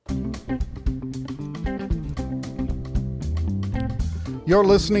You're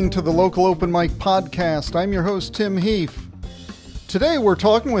listening to the Local Open Mic Podcast. I'm your host, Tim Heath. Today we're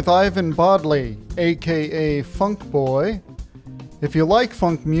talking with Ivan Bodley, aka Funk Boy. If you like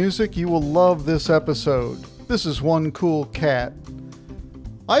funk music, you will love this episode. This is one cool cat.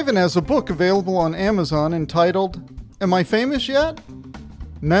 Ivan has a book available on Amazon entitled, Am I Famous Yet?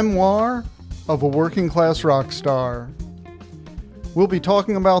 Memoir of a Working Class Rock Star. We'll be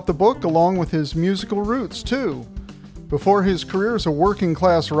talking about the book along with his musical roots, too. Before his career as a working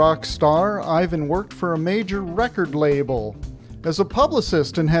class rock star, Ivan worked for a major record label as a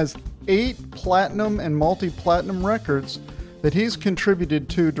publicist and has 8 platinum and multi-platinum records that he's contributed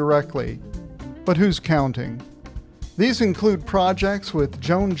to directly. But who's counting? These include projects with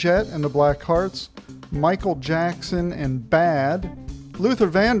Joan Jett and the Black Hearts, Michael Jackson and Bad, Luther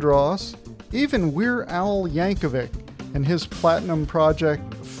Vandross, even Weird Al Yankovic and his platinum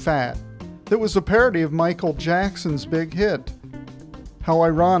project, Fat. That was a parody of Michael Jackson's big hit. How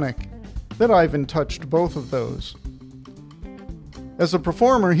ironic that Ivan touched both of those. As a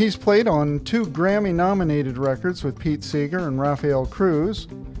performer, he's played on 2 Grammy-nominated records with Pete Seeger and Rafael Cruz,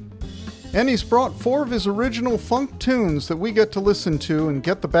 and he's brought 4 of his original funk tunes that we get to listen to and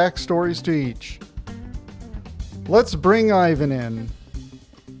get the backstories to each. Let's bring Ivan in.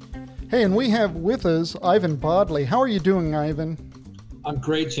 Hey, and we have with us Ivan Bodley. How are you doing, Ivan? I'm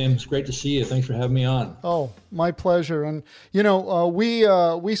great, Tim. It's great to see you. Thanks for having me on. Oh, my pleasure. And, you know,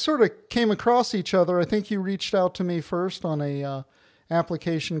 we sort of came across each other. I think you reached out to me first on a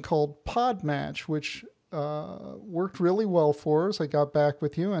application called Podmatch, which worked really well for us. I got back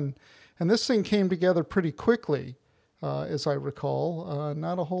with you, and this thing came together pretty quickly, as I recall.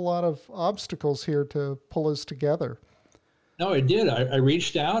 Not a whole lot of obstacles here to pull us together. No, I did. I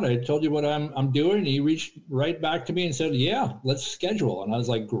reached out. I told you what I'm doing. And he reached right back to me and said, yeah, let's schedule. And I was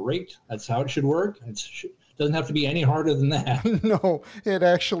like, great. That's how it should work. It doesn't have to be any harder than that. No, it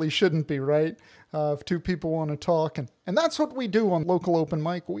actually shouldn't be, right? If 2 people want to talk. And that's what we do on Local Open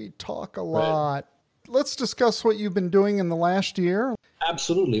Mic. We talk a lot. Right. Let's discuss what you've been doing in the last year.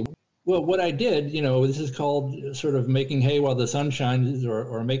 Absolutely. Well, what I did, this is called sort of making hay while the sun shines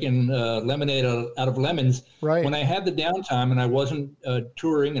or making lemonade out of lemons. Right. When I had the downtime and I wasn't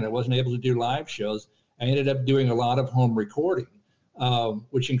touring and I wasn't able to do live shows, I ended up doing a lot of home recording,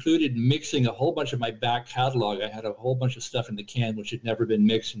 which included mixing a whole bunch of my back catalog. I had a whole bunch of stuff in the can which had never been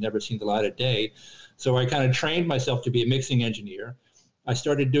mixed and never seen the light of day. So I kind of trained myself to be a mixing engineer. I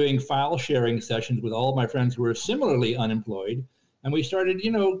started doing file sharing sessions with all of my friends who were similarly unemployed. And we started,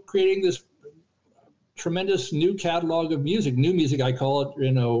 creating this tremendous new catalog of music, new music. I call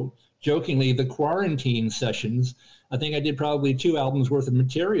it, jokingly, the quarantine sessions. I think I did probably 2 albums worth of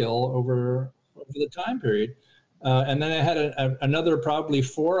material over the time period. And then I had another probably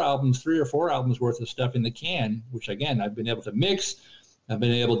 3 or 4 albums worth of stuff in the can, which, again, I've been able to mix. I've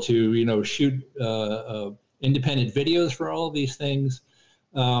been able to, shoot independent videos for all of these things.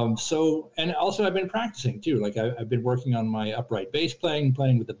 And also I've been practicing too. Like I've been working on my upright bass playing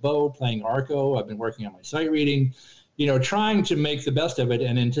with the bow, playing arco. I've been working on my sight reading, trying to make the best of it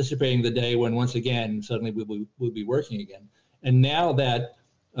and anticipating the day when once again, suddenly we'll be working again. And now that,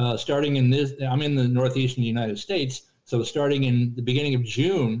 starting I'm in the Northeastern United States. So starting in the beginning of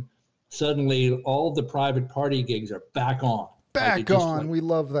June, suddenly all the private party gigs are back on. We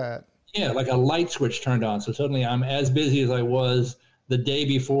love that. Yeah. Like a light switch turned on. So suddenly I'm as busy as I was the day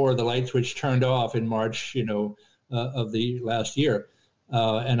before the light switch turned off in March, of the last year.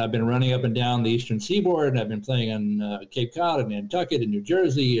 And I've been running up and down the Eastern Seaboard, and I've been playing on Cape Cod and Nantucket and New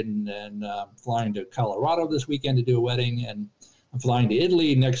Jersey, and flying to Colorado this weekend to do a wedding, and I'm flying to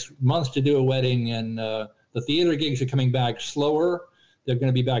Italy next month to do a wedding, and the theater gigs are coming back slower. They're going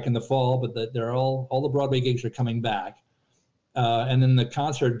to be back in the fall, but they're all the Broadway gigs are coming back. And then the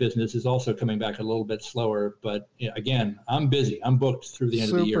concert business is also coming back a little bit slower. But again, I'm busy. I'm booked through the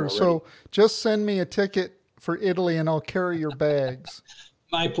end of the year already. So just send me a ticket for Italy and I'll carry your bags.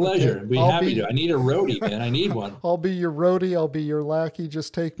 My pleasure. Okay. Be happy to. I need a roadie, man. I need one. I'll be your roadie. I'll be your lackey.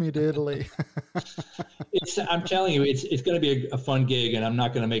 Just take me to Italy. I'm telling you, it's going to be a fun gig, and I'm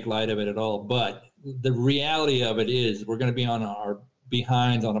not going to make light of it at all. But the reality of it is we're going to be on our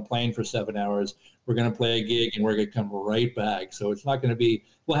behinds on a plane for 7 hours. We're going to play a gig and we're going to come right back. So it's not going to be,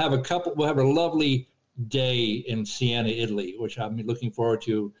 we'll have a lovely day in Siena, Italy, which I'm looking forward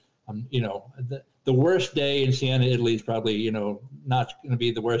to. The worst day in Siena, Italy is probably, not going to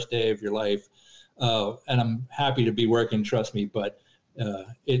be the worst day of your life. And I'm happy to be working, trust me, but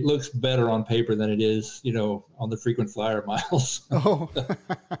it looks better on paper than it is, on the frequent flyer miles. Oh,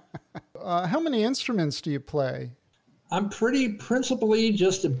 how many instruments do you play? I'm pretty principally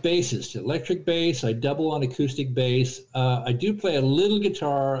just a bassist, electric bass. I double on acoustic bass. I do play a little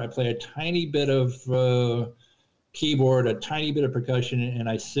guitar. I play a tiny bit of keyboard, a tiny bit of percussion, and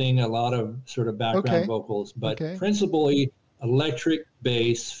I sing a lot of sort of background vocals. But principally electric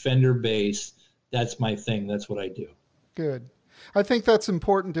bass, Fender bass. That's my thing. That's what I do. Good. I think that's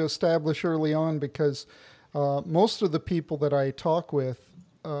important to establish early on because most of the people that I talk with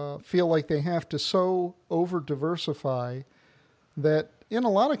feel like they have to so over-diversify that in a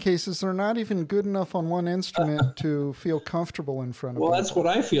lot of cases they're not even good enough on one instrument to feel comfortable in front of people. That's what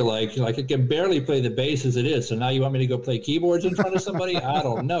I feel like. Like I can barely play the bass as it is. So now you want me to go play keyboards in front of somebody? I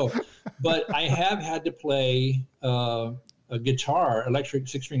don't know. But I have had to play a guitar,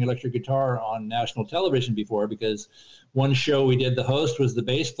 six-string electric guitar on national television before because one show we did, the host was the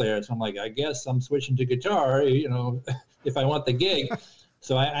bass player. So I'm like, I guess I'm switching to guitar, if I want the gig.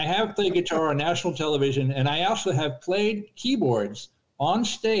 So I have played guitar on national television, and I also have played keyboards on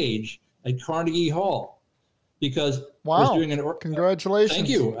stage at Carnegie Hall because I was doing congratulations. Thank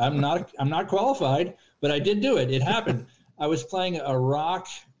you. I'm not qualified, but I did do it. It happened. I was playing a rock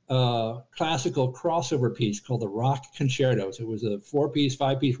classical crossover piece called the Rock Concertos. It was a 4-piece,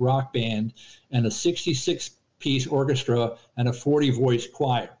 5-piece rock band and a 66-piece orchestra and a 40-voice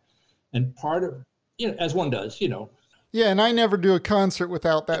choir. And part of, as one does, Yeah, and I never do a concert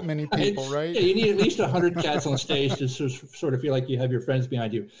without that many people, right? Yeah, you need at least 100 cats on stage to sort of feel like you have your friends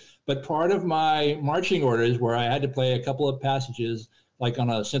behind you. But part of my marching orders where I had to play a couple of passages, like on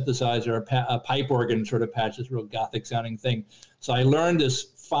a synthesizer, a pipe organ sort of patch, this real gothic sounding thing. So I learned this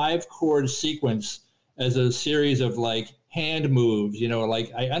 5-chord sequence as a series of like hand moves,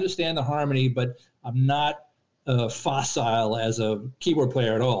 like I understand the harmony, but I'm not facile as a keyboard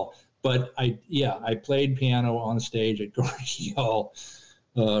player at all. But I played piano on stage at Carnegie Hall,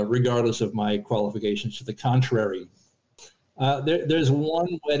 regardless of my qualifications. To the contrary, there's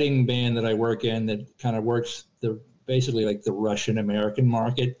one wedding band that I work in that kind of works basically like the Russian American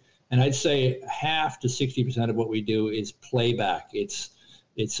market, and I'd say half to 60% of what we do is playback. It's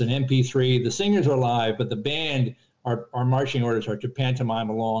an MP3. The singers are live, but the band, our marching orders are to pantomime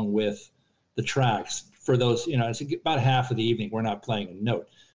along with the tracks. For those, it's about half of the evening we're not playing a note.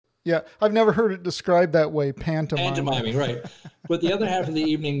 Yeah, I've never heard it described that way, pantomiming. Pantomiming, right. But the other half of the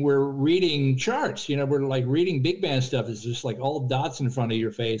evening, we're reading charts. We're like reading big band stuff. It's just like all dots in front of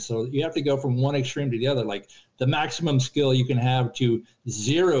your face. So you have to go from one extreme to the other, like the maximum skill you can have to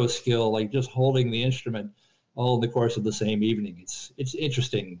zero skill, like just holding the instrument all in the course of the same evening. It's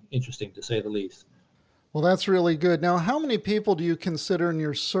interesting to say the least. Well, that's really good. Now, how many people do you consider in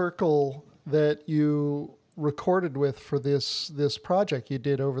your circle that you recorded with for this project you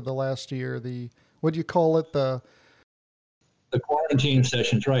did over the last year? What do you call it? The quarantine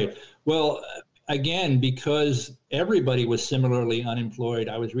sessions, right? Well, again, because everybody was similarly unemployed,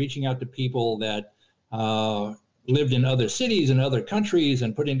 I was reaching out to people that lived in other cities and other countries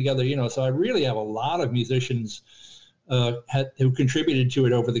and putting together, so I really have a lot of musicians who contributed to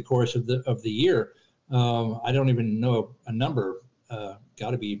it over the course of the year. I don't even know a number,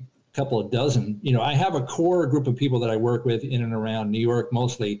 got to be couple of dozen. I have a core group of people that I work with in and around New York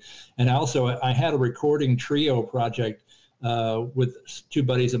mostly. And I had a recording trio project with two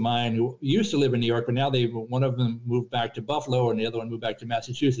buddies of mine who used to live in New York, but now one of them moved back to Buffalo and the other one moved back to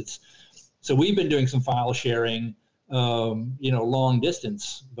Massachusetts. So we've been doing some file sharing, long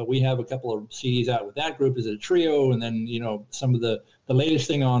distance, but we have a couple of CDs out with that group as a trio. And then, some of the latest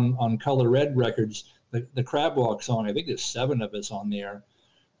thing on Color Red Records, the Crab Walk song, I think there's 7 of us on there.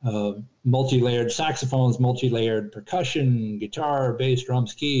 Multi-layered saxophones, multi-layered percussion, guitar, bass,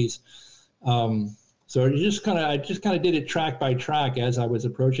 drums, keys. So I just kind of did it track by track as I was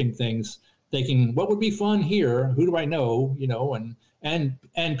approaching things, thinking what would be fun here? Who do I know?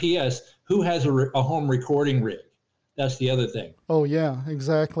 And P.S. who has a home recording rig? That's the other thing. Oh yeah,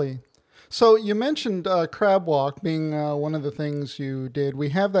 exactly. So you mentioned Crab Walk being one of the things you did. We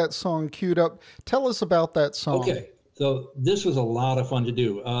have that song queued up. Tell us about that song. Okay. So this was a lot of fun to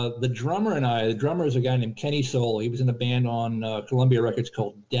do. The drummer is a guy named Kenny Soul. He was in a band on Columbia Records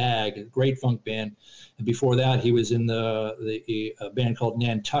called DAG, a great funk band. And before that, he was in the band called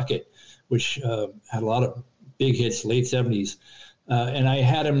Nantucket, which had a lot of big hits, late 70s. And I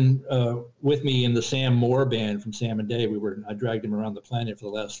had him with me in the Sam Moore band from Sam and Dave. I dragged him around the planet for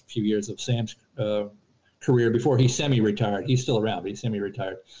the last few years of Sam's career before he semi-retired. He's still around, but he's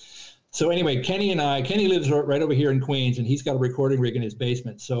semi-retired. So anyway, Kenny lives right over here in Queens, and he's got a recording rig in his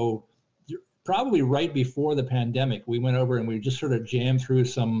basement. So probably right before the pandemic, we went over and we just sort of jammed through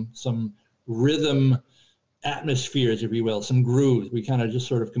some rhythm atmospheres, if you will, some grooves. We kind of just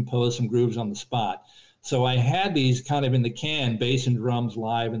sort of composed some grooves on the spot. So I had these kind of in the can, bass and drums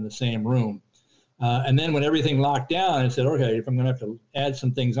live in the same room. And then when everything locked down, I said, okay, if I'm going to have to add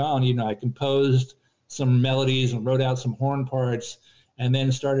some things on, I composed some melodies and wrote out some horn parts, and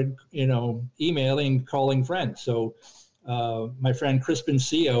then started, emailing, calling friends. So my friend Crispin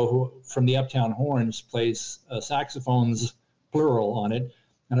Seo, who from the Uptown Horns, plays saxophones, plural, on it.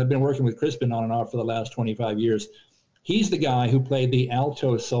 And I've been working with Crispin on and off for the last 25 years. He's the guy who played the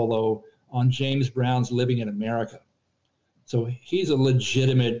alto solo on James Brown's Living in America. So he's a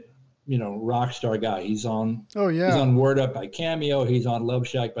legitimate, rock star guy. He's on He's on Word Up by Cameo. He's on Love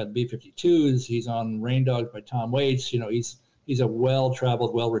Shack by the B-52s. He's on Rain Dogs by Tom Waits. He's a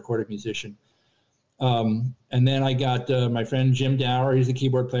well-traveled, well-recorded musician. And then I got my friend Jim Dower. He's the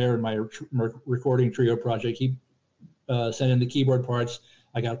keyboard player in my recording trio project. He sent in the keyboard parts.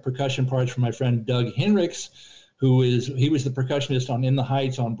 I got percussion parts from my friend Doug Hinrichs, he was the percussionist on In the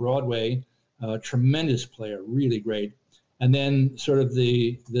Heights on Broadway. Tremendous player, really great. And then sort of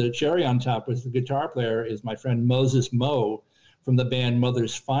the cherry on top was the guitar player is my friend Moses Moe from the band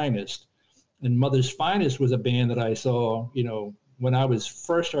Mother's Finest. And Mother's Finest was a band that I saw, when I was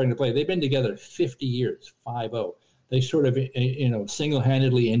first starting to play. They've been together 50 years, 5-0. They sort of,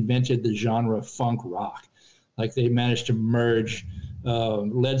 single-handedly invented the genre funk rock. Like they managed to merge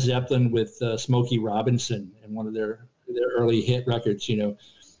Led Zeppelin with Smokey Robinson in one of their early hit records,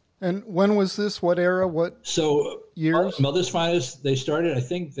 And when was this? What era? What years? Mother's Finest, they started, I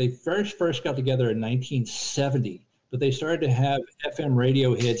think they first got together in 1970, but they started to have FM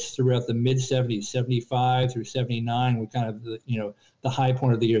radio hits throughout the mid-70s, 75 through 79 were kind of the high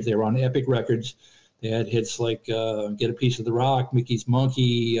point of the years. They were on Epic Records. They had hits like Get a Piece of the Rock, Mickey's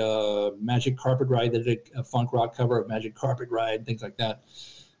Monkey, Magic Carpet Ride. They did a funk rock cover of Magic Carpet Ride, things like that.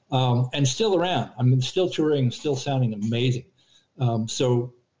 And still around. Still touring, still sounding amazing.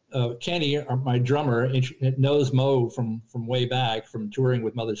 So Kenny, my drummer, knows Mo from way back, from touring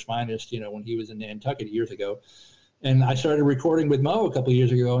with Mother's Finest, when he was in Nantucket years ago. And I started recording with Mo a couple of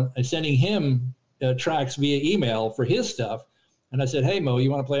years ago and sending him tracks via email for his stuff. And I said, hey, Mo,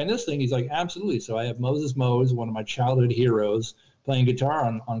 you want to play on this thing? He's like, absolutely. So I have Moses Mose, one of my childhood heroes, playing guitar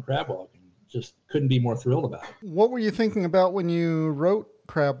on Crab Walk. And just couldn't be more thrilled about it. What were you thinking about when you wrote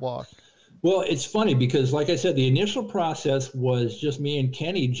Crab Walk? Well, it's funny because, like I said, the initial process was just me and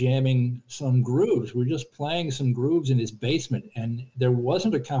Kenny jamming some grooves. We were just playing some grooves in his basement, and there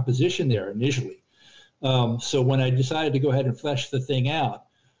wasn't a composition there initially. So when I decided to go ahead and flesh the thing out,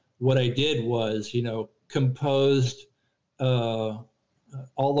 what I did was, composed all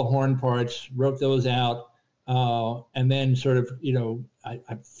the horn parts, wrote those out, and then sort of, I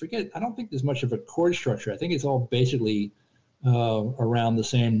forget, I don't think there's much of a chord structure. I think it's all basically around the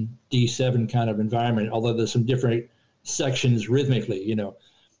same D7 kind of environment, although there's some different sections rhythmically,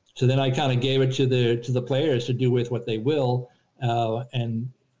 So then I kind of gave it to the players to do with what they will,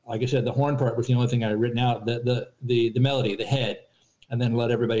 and like I said, the horn part was the only thing I had written out, the melody, the head, and then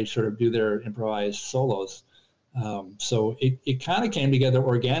let everybody sort of do their improvised solos. So it kind of came together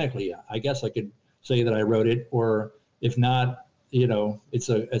organically. I guess I could say that I wrote it, or if not, it's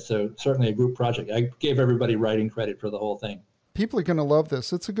certainly a group project. I gave everybody writing credit for the whole thing. People are going to love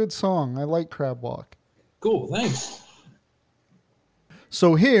this. It's a good song. I like Crab Walk. Cool, thanks.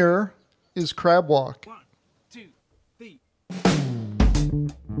 So here is Crab Walk. 1, 2, 3.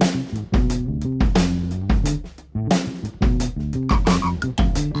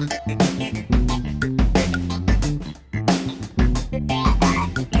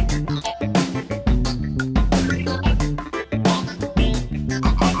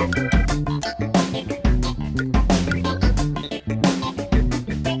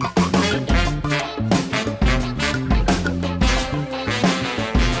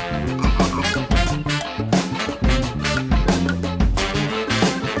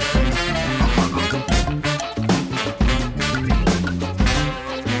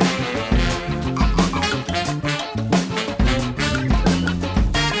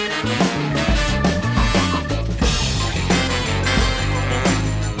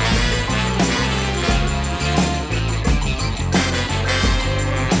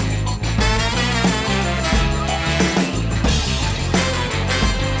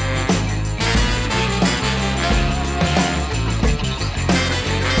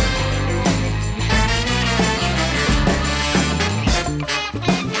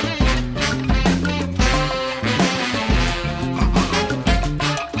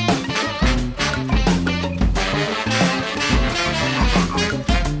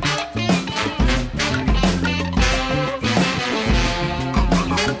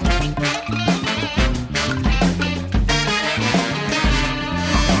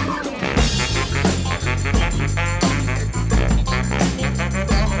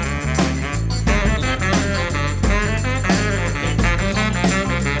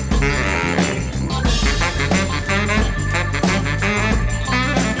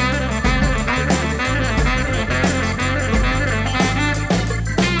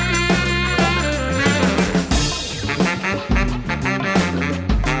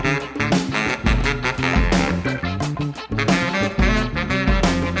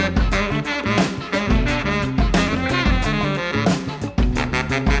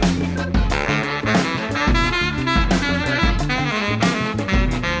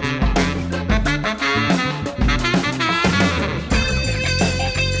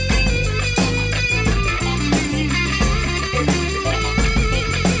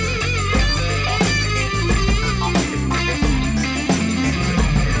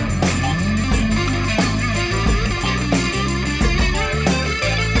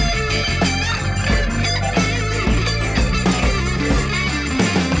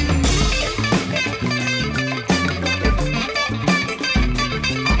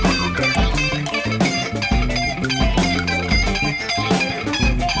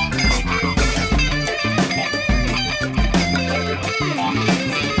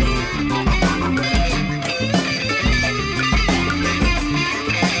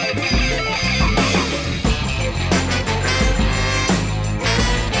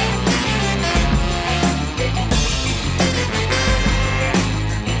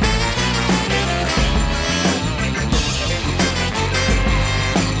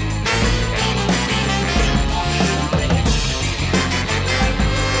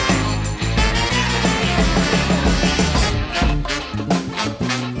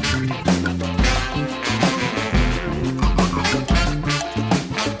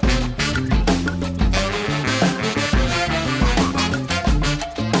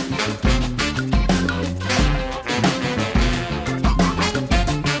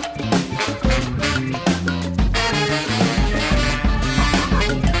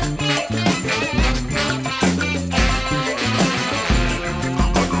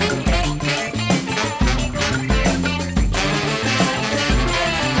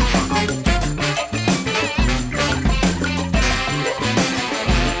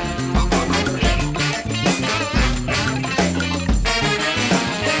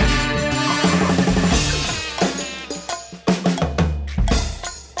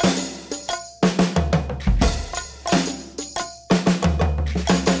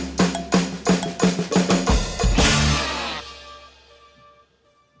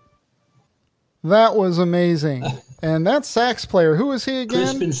 That was amazing. And that sax player, who was he again?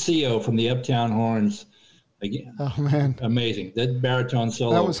 Crispin Seo from the Uptown Horns. Again, Oh, man. amazing. That baritone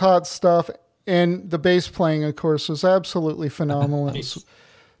solo. That was hot stuff. And the bass playing, of course, was absolutely phenomenal. Nice.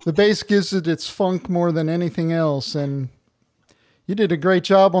 The bass gives it its funk more than anything else. And you did a great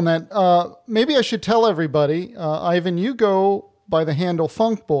job on that. Maybe I should tell everybody, Ivan, you go by the handle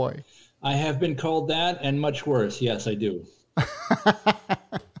Funk Boy. I have been called that and much worse. Yes, I do.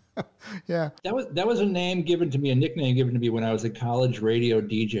 Yeah. That was a nickname given to me when I was a college radio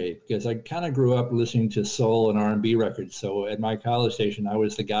DJ, because I kind of grew up listening to soul and R&B records. So at my college station, I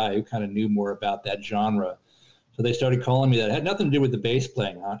was the guy who kind of knew more about that genre. So they started calling me that. It had nothing to do with the bass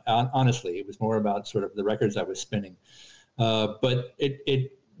playing, honestly. It was more about sort of the records I was spinning. But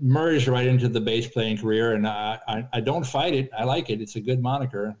it merged right into the bass playing career, and I don't fight it. I like it. It's a good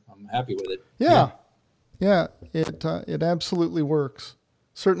moniker. I'm happy with it. Yeah. It absolutely works.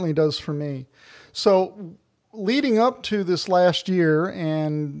 Certainly does for me. So leading up to this last year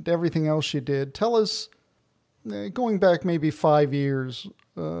and everything else you did, tell us, going back maybe 5 years,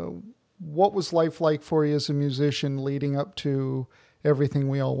 what was life like for you as a musician leading up to everything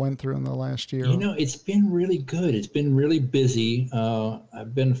we all went through in the last year? It's been really good. It's been really busy.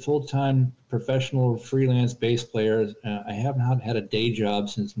 I've been full-time professional freelance bass player. I have not had a day job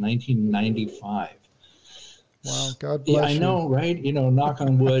since 1995. Wow, God bless you. I know, right? Knock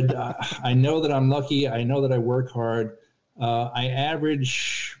on wood. I know that I'm lucky. I know that I work hard. I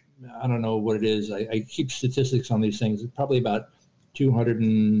average, I don't know what it is. I keep statistics on these things. It's probably about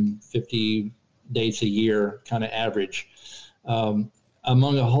 250 dates a year, kind of average,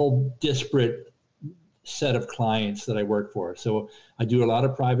 among a whole disparate set of clients that I work for. So I do a lot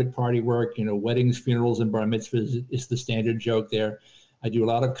of private party work, weddings, funerals, and bar mitzvahs is the standard joke there. I do a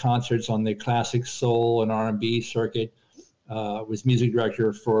lot of concerts on the classic soul and R&B circuit. Was music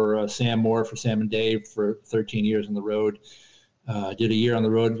director for Sam Moore, for Sam and Dave for 13 years on the road. Did a year on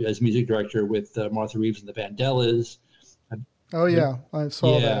the road as music director with Martha Reeves and the Vandellas. Oh, yeah, I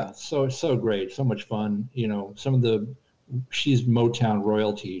saw that. Yeah, so great, so much fun. She's Motown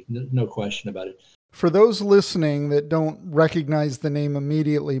royalty, no question about it. For those listening that don't recognize the name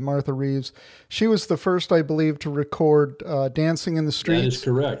immediately, Martha Reeves, she was the first, I believe, to record Dancing in the Streets. That is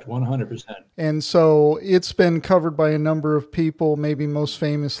correct, 100%. And so it's been covered by a number of people, maybe most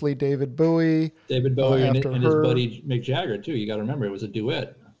famously David Bowie. David Bowie and his buddy Mick Jagger, too. You got to remember, it was a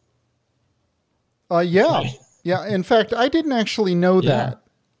duet. Yeah. Right. Yeah. In fact, I didn't actually know that.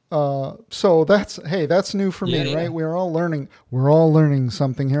 So that's new for me, right? We're all learning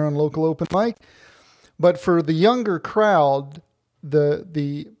something here on Local Open Mic. But for the younger crowd,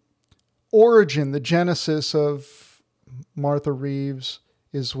 the origin, the genesis of Martha Reeves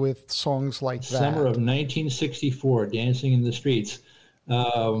is with songs like that. Summer of 1964, Dancing in the Streets.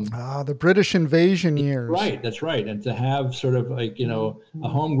 The British invasion years. Right, that's right. And to have sort of like, a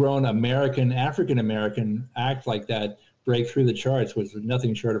homegrown African-American act like that break through the charts was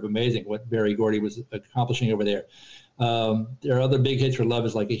nothing short of amazing, what Berry Gordy was accomplishing over there. There are other big hits for Love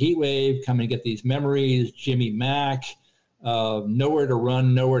is Like a Heat Wave, Come and Get These Memories, Jimmy Mack, Nowhere to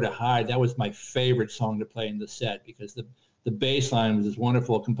Run, Nowhere to Hide. That was my favorite song to play in the set because the bass line was this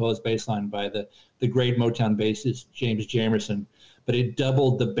wonderful composed bass line by the great Motown bassist James Jamerson, but it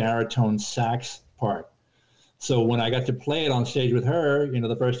doubled the baritone sax part. So when I got to play it on stage with her,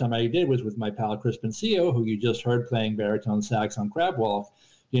 the first time I did was with my pal Crispin Seo, who you just heard playing baritone sax on Crab Walk.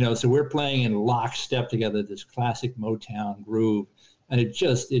 So we're playing in lockstep together, this classic Motown groove. And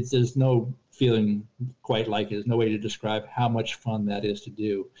there's no feeling quite like it. There's no way to describe how much fun that is to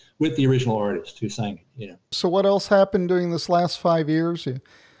do with the original artist who sang it, So what else happened during this last 5 years?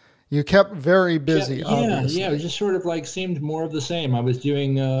 You kept very busy, obviously. Yeah, it just sort of like seemed more of the same. I was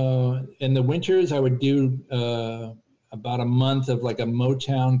doing, in the winters, I would do about a month of like a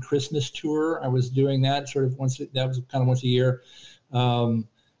Motown Christmas tour. I was doing that once a year.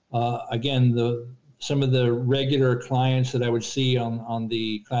 Again, some of the regular clients that I would see on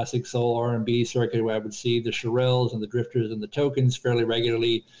the classic soul R&B circuit, where I would see the Shirelles and the Drifters and the Tokens fairly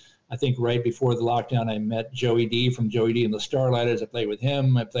regularly. I think right before the lockdown, I met Joey D from Joey D and the Starlighters. I played with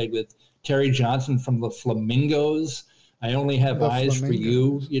him. I played with Terry Johnson from the Flamingos. I Only Have Eyes for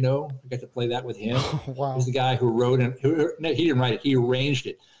You. I got to play that with him. Wow. He's the guy who wrote it. He didn't write it. He arranged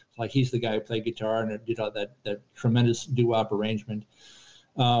it. Like he's the guy who played guitar and did all that tremendous doo-wop arrangement.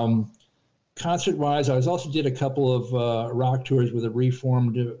 Concert-wise, I also did a couple of rock tours with a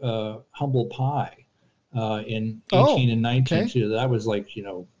reformed Humble Pie in 18 and 19. Okay. So that was like,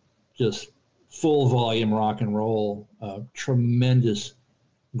 just full volume rock and roll, tremendous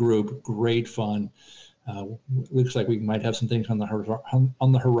group, great fun. looks like we might have some things on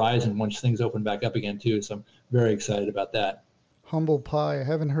the horizon once things open back up again too. So I'm very excited about that. Humble Pie. I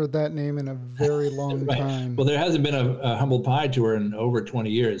haven't heard that name in a very long Right. time. Well, there hasn't been a Humble Pie tour in over 20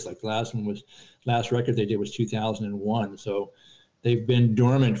 years. Like the last record they did was 2001. So they've been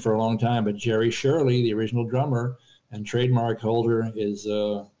dormant for a long time. But Jerry Shirley, the original drummer and trademark holder, is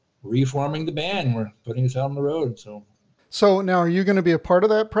reforming the band. We're putting us out on the road. So now, are you going to be a part of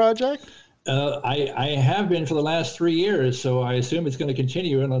that project? I have been for the last 3 years, so I assume it's going to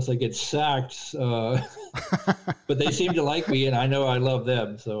continue unless I get sacked. But they seem to like me, and I know I love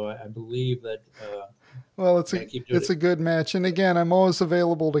them, so I believe that. Well, it's a good match, and again, I'm always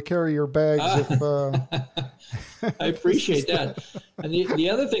available to carry your bags if. I appreciate that. And the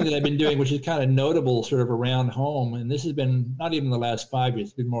other thing that I've been doing, which is kind of notable, sort of around home, and this has been not even the last 5 years;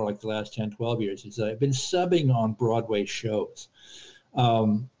 it's been more like the last 10, 12 years. Is I've been subbing on Broadway shows.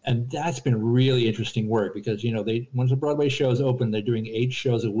 And that's been really interesting work because, once the Broadway shows open, they're doing 8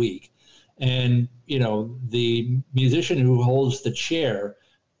 shows a week. And, the musician who holds the chair,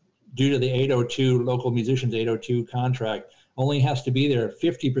 due to the 802 local musicians 802 contract, only has to be there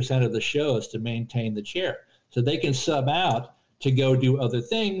 50% of the shows to maintain the chair. So they can sub out to go do other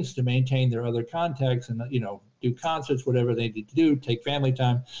things to maintain their other contacts and, do concerts, whatever they need to do, take family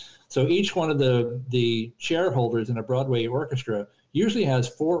time. So each one of the chair holders in a Broadway orchestra usually has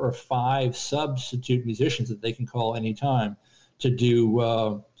 4 or 5 substitute musicians that they can call anytime to do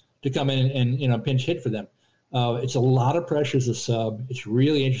to come in and pinch hit for them. It's a lot of pressure as a sub. It's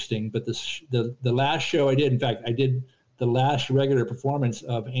really interesting. But the last show I did, in fact, I did the last regular performance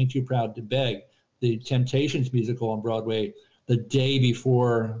of Ain't Too Proud to Beg, the Temptations musical on Broadway, the day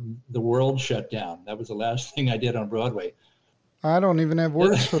before the world shut down. That was the last thing I did on Broadway. I don't even have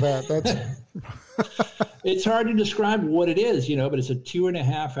words for that. That's It's hard to describe what it is, but it's a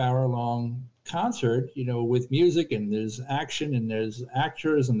 2.5 hour long concert, with music, and there's action and there's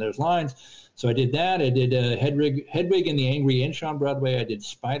actors and there's lines. So I did that. I did Hedwig and the Angry Inch on Broadway. I did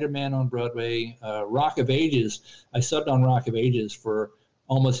Spider-Man on Broadway. Rock of Ages. I subbed on Rock of Ages for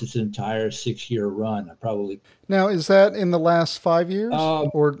almost its entire 6-year run. Now, is that in the last 5 years,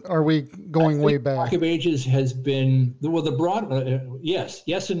 or are we going way back? Rock of Ages has been the Broadway. Yes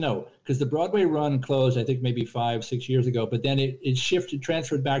and no, because the Broadway run closed, I think maybe 5-6 years ago, but then it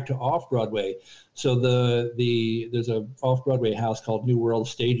transferred back to off Broadway. So there's a off Broadway house called New World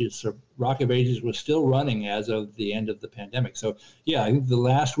Stages. So Rock of Ages was still running as of the end of the pandemic. So yeah, I think the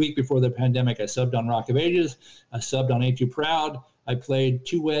last week before the pandemic, I subbed on Rock of Ages. I subbed on Ain't Too Proud. I played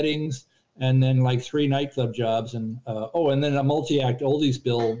 2 weddings and then like 3 nightclub jobs and then a multi-act oldies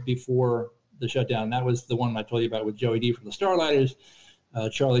bill before the shutdown. That was the one I told you about with Joey D from the Starlighters,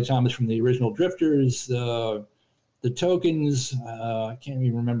 Charlie Thomas from the original Drifters, the Tokens. I can't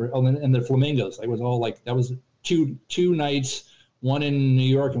even remember. Oh, and the Flamingos. That was two nights, one in New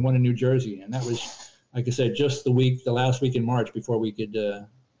York and one in New Jersey, and that was, like I said, just the last week in March before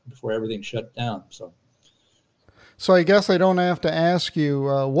everything shut down. So I guess I don't have to ask you,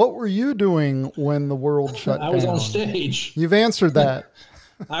 what were you doing when the world shut down? I was on stage. You've answered that.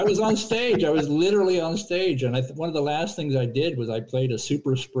 I was on stage. I was literally on stage. And one of the last things I did was I played a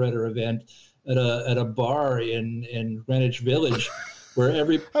super spreader event at a bar in Greenwich Village where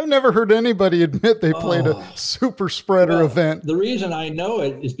I've never heard anybody admit they played a super spreader event. The reason I know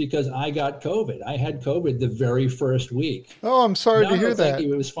it is because I got COVID. I had COVID the very first week. Oh, I'm sorry to hear that. Thank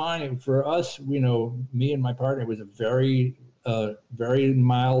you. It was fine. For us, me and my partner, it was a very, very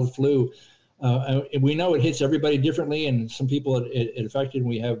mild flu. We know it hits everybody differently, and some people it affected.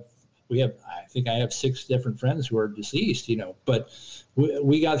 We have, I think I have 6 different friends who are deceased, but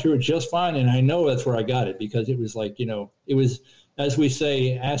we got through it just fine. And I know that's where I got it because it was like, it was, as we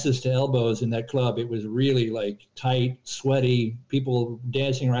say, asses to elbows in that club. It was really like tight, sweaty, people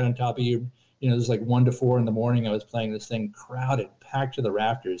dancing right on top of you. It was like 1 to 4 in the morning. I was playing this thing, crowded, packed to the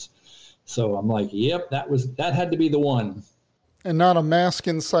rafters. So I'm like, yep, that had to be the one. And not a mask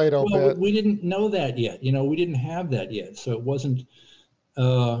in sight, I'll bet. We didn't know that yet. We didn't have that yet. So it wasn't,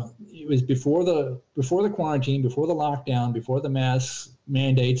 it was before the quarantine, before the lockdown, before the mask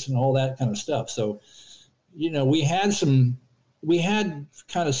mandates and all that kind of stuff. So, we had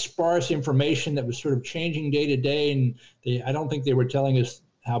kind of sparse information that was sort of changing day to day. And I don't think they were telling us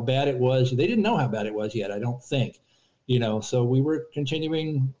how bad it was. They didn't know how bad it was yet, I don't think, so we were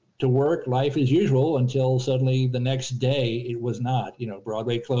continuing to work life as usual until suddenly the next day it was not.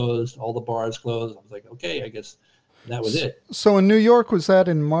 Broadway closed, all the bars closed. I was like, okay, I guess that was it. So in New York, was that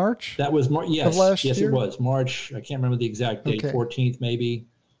in March? That was March. Yes, of last yes, year? It was March. I can't remember the exact date. Okay. 14th maybe.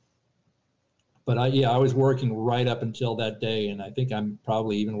 But I was working right up until that day, and I think I'm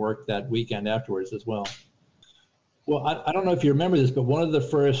probably even worked that weekend afterwards as well. Well, I don't know if you remember this, but one of the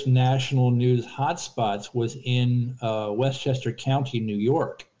first national news hotspots was in Westchester County, New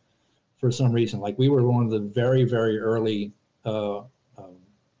York, for some reason. Like, we were one of the very, very early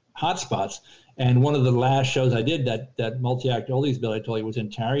hotspots. And one of the last shows I did, that multi-act oldies bill I told you, was in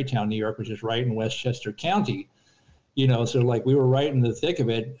Tarrytown, New York, which is right in Westchester County. So like we were right in the thick of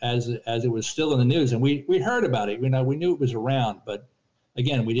it as it was still in the news, and we heard about it. We knew it was around, but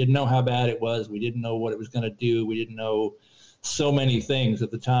again, we didn't know how bad it was. We didn't know what it was going to do. We didn't know so many things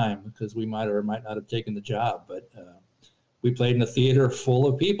at the time because we might or might not have taken the job. But we played in a theater full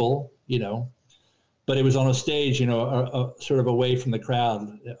of people, but it was on a stage, sort of away from the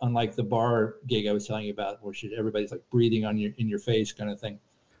crowd, unlike the bar gig I was telling you about, where everybody's like breathing in your face kind of thing.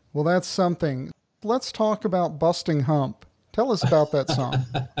 Well, that's something. Let's talk about Busting Hump. Tell us about that song.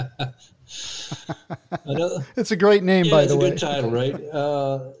 It's a great name, by the way. It's a good title, right?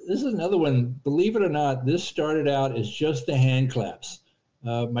 This is another one. Believe it or not, this started out as just the hand claps.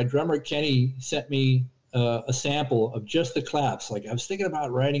 My drummer, Kenny, sent me a sample of just the claps. Like, I was thinking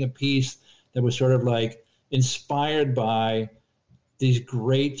about writing a piece that was sort of like inspired by these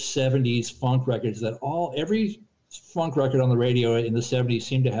great 70s funk records that every funk record on the radio in the 70s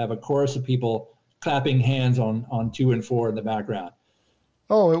seemed to have a chorus of people clapping hands on 2 and 4 in the background.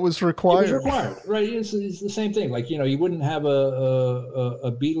 Oh, it was required. It was required, right? It's the same thing. Like, you wouldn't have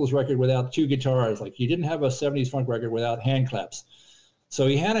a Beatles record without 2 guitars. Like, you didn't have a 70s funk record without hand claps. So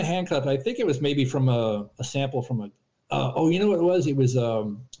he had a hand clap. I think it was maybe from a sample from you know what it was? It was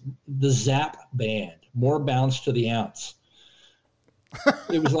the Zap Band, More Bounce to the Ounce.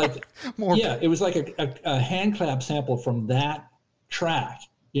 It was like, it was like a hand clap sample from that track.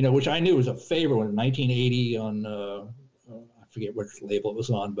 Which I knew was a favorite one in 1980 on, I forget which label it was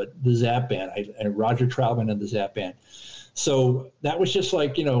on, but the Zap Band, and Roger Troutman and the Zap Band. So that was just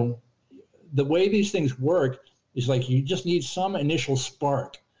like, the way these things work is like you just need some initial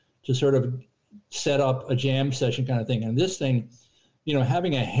spark to sort of set up a jam session kind of thing. And this thing,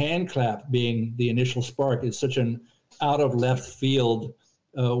 having a hand clap being the initial spark is such an out of left field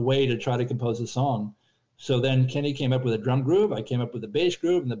way to try to compose a song. So then Kenny came up with a drum groove. I came up with a bass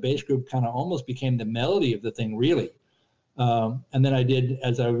groove, and the bass groove kind of almost became the melody of the thing, really. And then I did,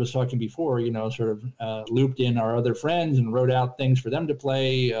 as I was talking before, sort of looped in our other friends and wrote out things for them to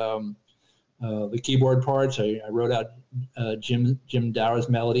play. The keyboard parts, I wrote out Jim Dower's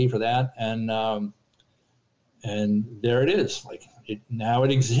melody for that, and there it is. Like, now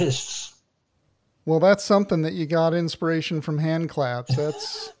it exists. Well, that's something that you got inspiration from hand claps.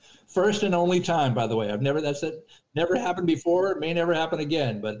 That's. First and only time, by the way. That's it. Never happened before. It may never happen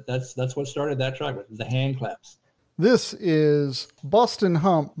again, but that's what started that track with, the hand claps. This is Bustin'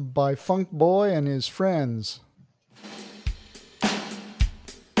 Hump by Funk Boy and his friends.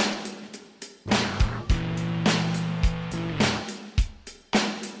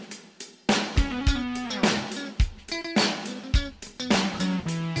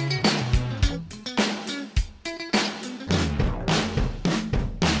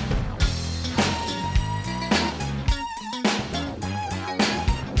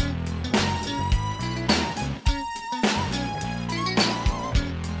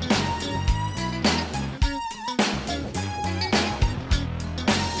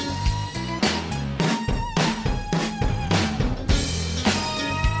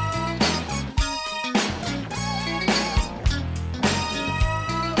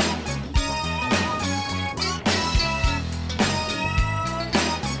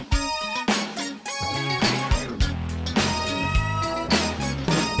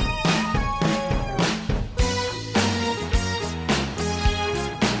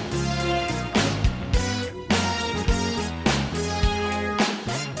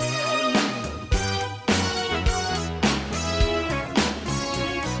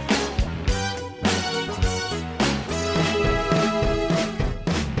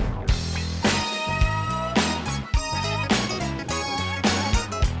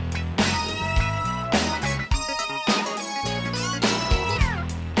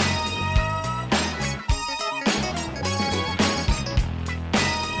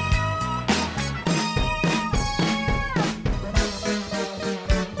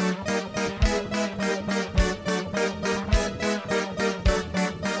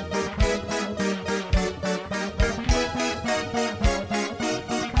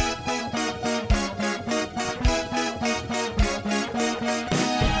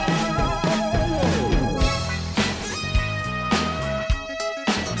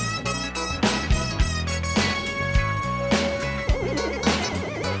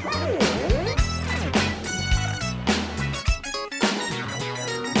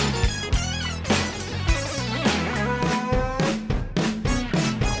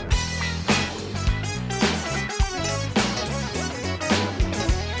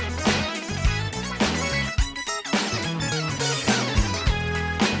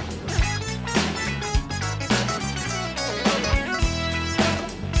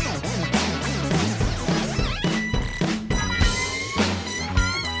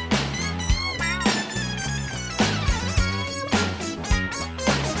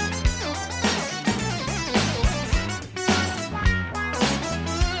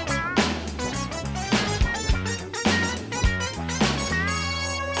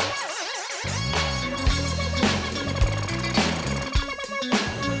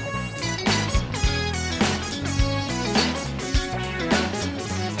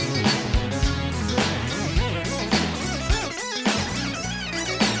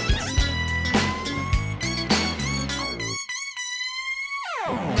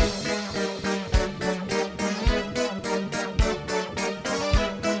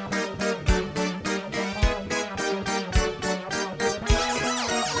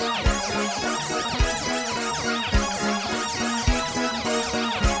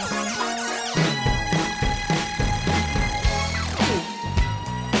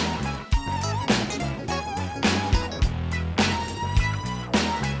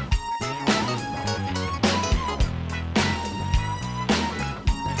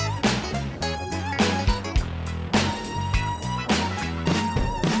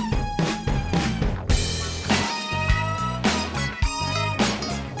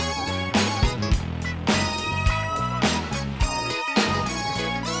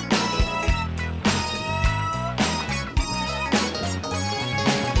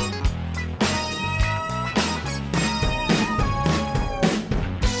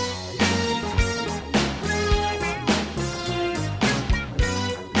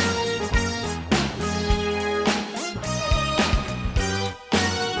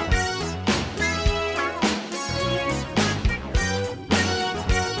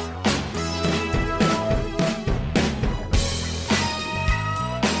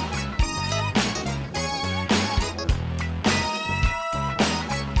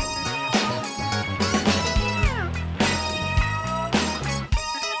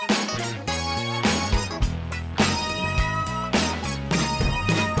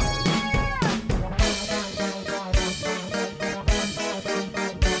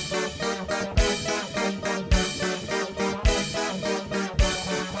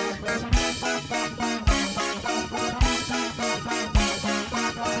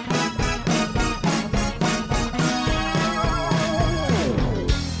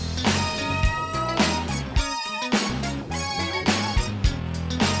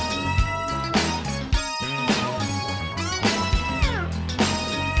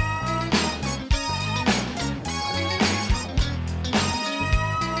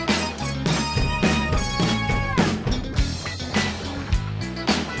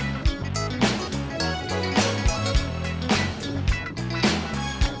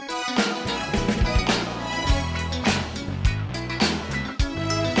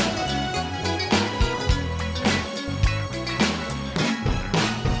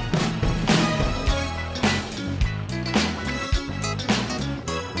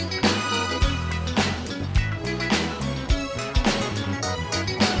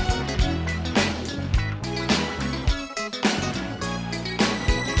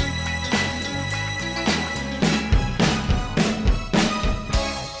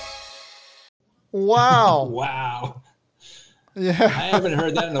 Wow. Wow. Yeah. I haven't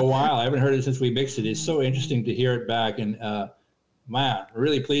heard that in a while. I haven't heard it since we mixed it. It's so interesting to hear it back. And man,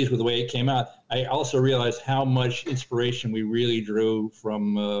 really pleased with the way it came out. I also realized how much inspiration we really drew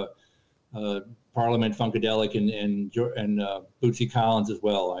from Parliament Funkadelic and Bootsy Collins as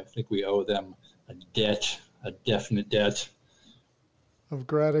well. I think we owe them a definite debt. Of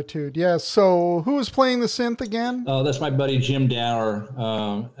gratitude. Yeah. So who was playing the synth again? That's my buddy Jim Dower.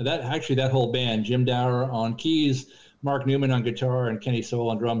 That whole band, Jim Dower on keys, Mark Newman on guitar, and Kenny Soul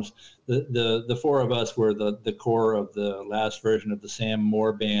on drums. The four of us were the core of the last version of the Sam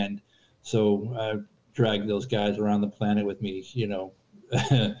Moore band. So I dragged those guys around the planet with me,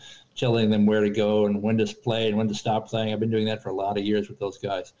 telling them where to go and when to play and when to stop playing. I've been doing that for a lot of years with those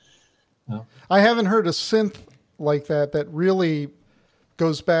guys. I haven't heard a synth like that really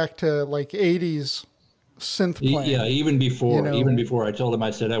goes back to like 80s synth playing. Yeah, even before I told him,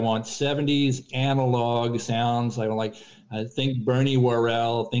 I said, I want 70s analog sounds. I think Bernie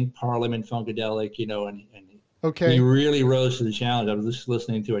Worrell, think Parliament Funkadelic, and okay. He really rose to the challenge. I was just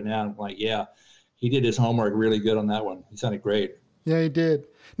listening to it now, and I'm like, yeah, he did his homework really good on that one. He sounded great. Yeah, he did.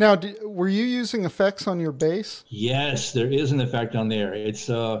 Now, were you using effects on your bass? Yes, there is an effect on there. It's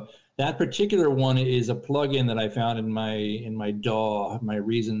that particular one is a plugin that I found in my DAW, my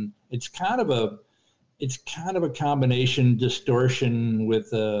Reason. It's kind of a combination distortion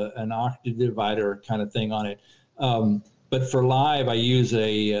with an octave divider kind of thing on it. But for live, I use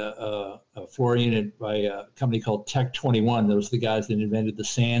a floor unit by a company called Tech 21. Those are the guys that invented the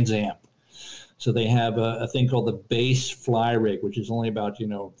Sans amp. So they have a thing called the Bass Fly Rig, which is only about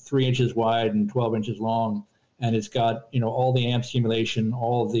 3 inches wide and 12 inches long, and it's got all the amp stimulation,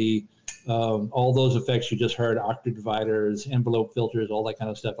 all those effects you just heard, octave dividers, envelope filters, all that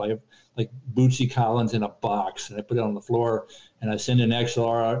kind of stuff. I have like Bootsy Collins in a box, and I put it on the floor, and I send an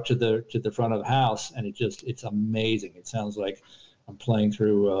XLR out to the front of the house, and it's amazing. It sounds like I'm playing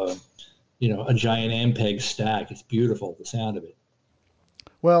through a giant Ampeg stack. It's beautiful, the sound of it.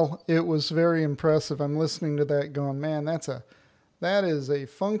 Well, it was very impressive. I'm listening to that going, man, that is a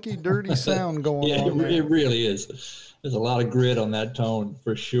funky, dirty sound going on there. It really is. There's a lot of grit on that tone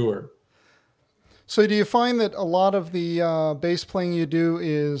for sure. So do you find that a lot of the bass playing you do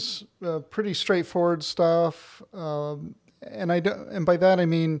is pretty straightforward stuff? And by that I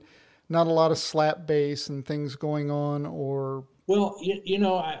mean not a lot of slap bass and things going on, or? Well,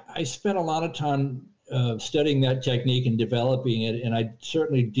 I spent a lot of time studying that technique and developing it, and I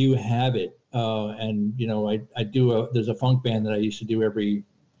certainly do have it. I do there's a funk band that I used to do every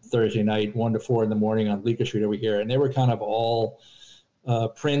Thursday night, 1 to 4 in the morning on Bleecker Street over here, and they were kind of all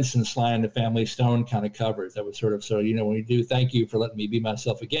Prince and Sly and the Family Stone kind of covers. That was sort of, when we do Thank You for Letting Me Be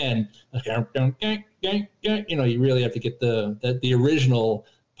Myself Again, you really have to get the original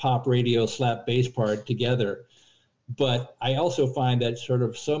pop radio slap bass part together. But I also find that sort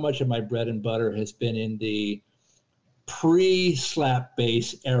of so much of my bread and butter has been in the pre-slap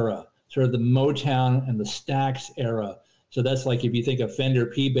bass era, sort of the Motown and the Stax era. So that's like if you think of Fender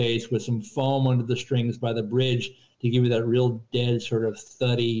P bass with some foam under the strings by the bridge to give you that real dead sort of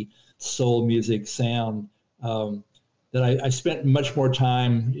thuddy soul music sound. That I spent much more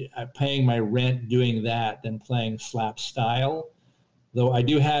time paying my rent doing that than playing slap style. Though I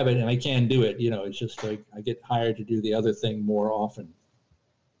do have it and I can do it, it's just like I get hired to do the other thing more often.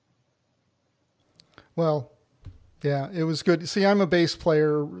 Well, yeah, it was good. See, I'm a bass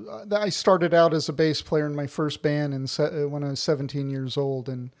player. I started out as a bass player in my first band when I was 17 years old,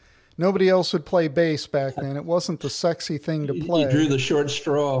 and nobody else would play bass back then. It wasn't the sexy thing to play. You drew the short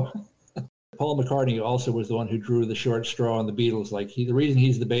straw. Paul McCartney also was the one who drew the short straw on the Beatles. Like the reason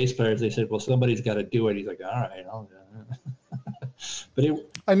he's the bass player is they said, well, somebody's got to do it. He's like, all right, I'll do it. But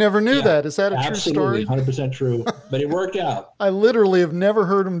I never knew that. Is that a true story? Absolutely, 100% true. But it worked out. I literally have never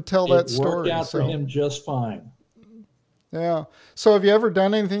heard him tell that story. It worked out for him just fine. Yeah. So have you ever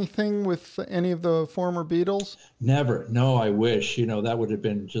done anything with any of the former Beatles? Never. No, I wish. That would have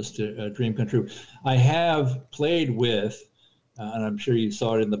been just a dream come true. I have played with, and I'm sure you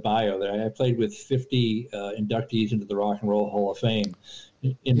saw it in the bio there, I played with 50 inductees into the Rock and Roll Hall of Fame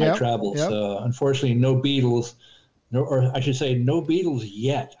in my travels. Yep. Unfortunately, no Beatles. Or I should say no Beatles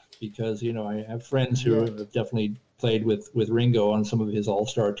yet, because, I have friends who have definitely played with Ringo on some of his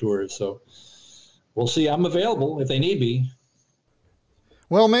all-star tours. So we'll see. I'm available if they need me.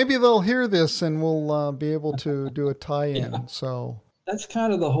 Well, maybe they'll hear this and we'll be able to do a tie-in. Yeah. So that's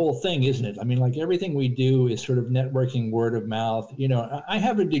kind of the whole thing, isn't it? I mean, like everything we do is sort of networking, word of mouth. I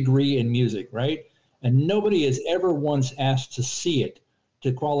have a degree in music, right? And nobody has ever once asked to see it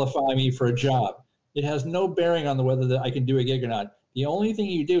to qualify me for a job. It has no bearing on whether I can do a gig or not. The only thing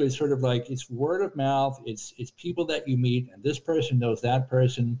you do is sort of like, it's word of mouth. It's people that you meet, and this person knows that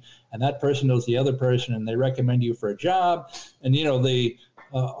person, and that person knows the other person, and they recommend you for a job. And, you know,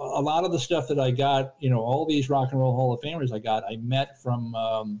 a lot of the stuff that I got, you know, all these Rock and Roll Hall of Famers I met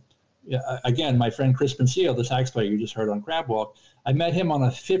from, again, my friend Chris Pencio, the sax player you just heard on Crab Walk. I met him on a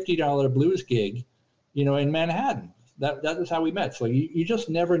 $50 blues gig, you know, in Manhattan. That is how we met. So you just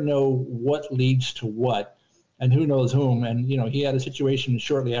never know what leads to what, and who knows whom. And, you know, he had a situation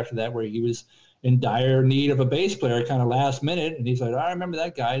shortly after that where he was in dire need of a bass player kind of last minute. And he's like, I remember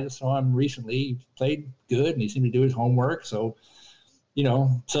that guy. I just saw him recently. He played good and he seemed to do his homework. So, you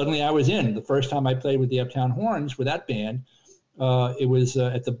know, suddenly I was in. The first time I played with the Uptown Horns with that band, it was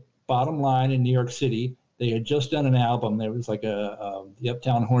at the Bottom Line in New York City. They had just done an album. There was like the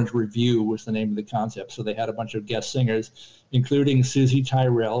Uptown Horns Review was the name of the concept. So they had a bunch of guest singers, including Susie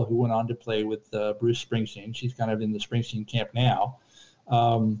Tyrell, who went on to play with Bruce Springsteen. She's kind of in the Springsteen camp now.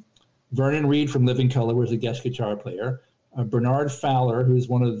 Vernon Reid from Living Colour was a guest guitar player. Bernard Fowler, who's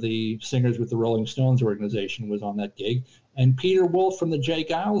one of the singers with the Rolling Stones organization, was on that gig. And Peter Wolf from the Jay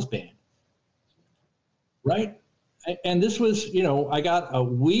Giles Band. Right? And this was, you know, I got a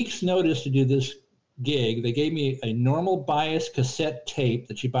week's notice to do this gig. They gave me a normal bias cassette tape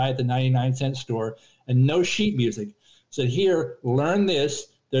that you buy at the 99-cent store and no sheet music. Said, here, learn this.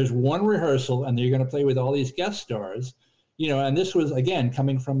 There's one rehearsal and you're going to play with all these guest stars. You know, and this was, again,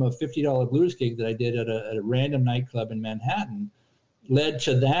 coming from a $50 blues gig that I did at a random nightclub in Manhattan, led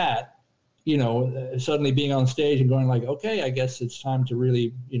to that, you know, suddenly being on stage and going like, okay, I guess it's time to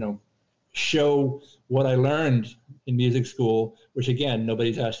really, you know, show what I learned in music school, which, again,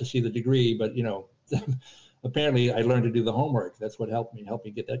 nobody's asked to see the degree, but, you know, apparently I learned to do the homework. That's what helped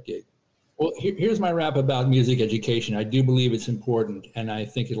me get that gig. Well, here's my rap about music education. I do believe it's important, and I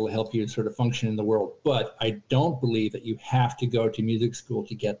think it'll help you sort of function in the world. But I don't believe that you have to go to music school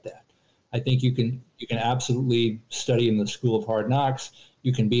to get that. I think you can absolutely study in the School of Hard Knocks.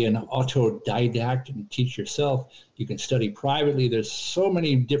 You can be an autodidact and teach yourself. You can study privately. There's so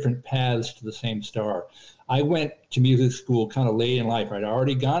many different paths to the same star. I went to music school kind of late in life. I'd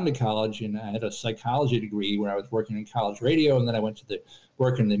already gone to college, and I had a psychology degree where I was working in college radio, and then I went to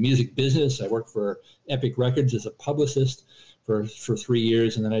work in the music business. I worked for Epic Records as a publicist for 3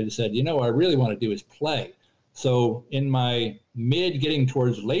 years, and then I just said, you know, what I really want to do is play. So in my getting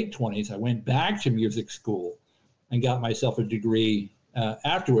towards late 20s, I went back to music school and got myself a degree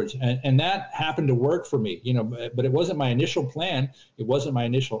afterwards. And that happened to work for me, you know, but it wasn't my initial plan. It wasn't my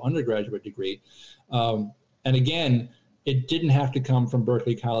initial undergraduate degree. And again, it didn't have to come from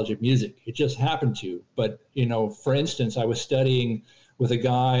Berklee College of Music. It just happened to. But, you know, for instance, I was studying with a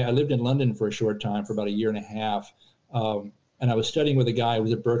guy. I lived in London for a short time, for about a year and a half. And I was studying with a guy who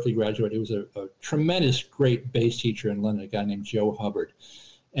was a Berklee graduate. He was a tremendous, great bass teacher in London, a guy named Joe Hubbard.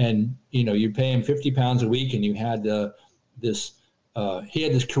 And, you know, you pay him £50 a week, and you had he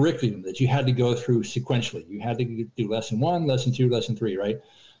had this curriculum that you had to go through sequentially. You had to do lesson 1, lesson 2, lesson 3, right?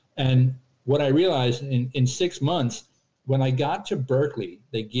 And what I realized in 6 months, when I got to Berklee,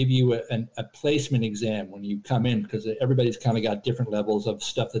 they give you a placement exam when you come in, because everybody's kind of got different levels of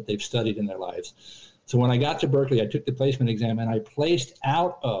stuff that they've studied in their lives. So when I got to Berklee, I took the placement exam, and I placed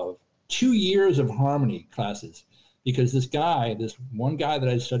out of 2 years of harmony classes, because this one guy that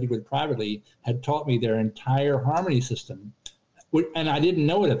I studied with privately had taught me their entire harmony system. And I didn't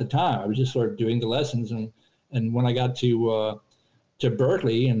know it at the time. I was just sort of doing the lessons. And when I got to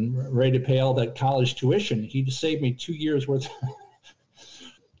Berklee and ready to pay all that college tuition, he just saved me 2 years worth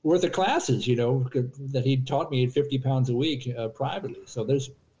of classes, you know, that he'd taught me at £50 a week privately. So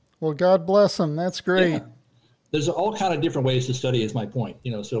well, God bless him. That's great. Yeah, there's all kind of different ways to study is my point,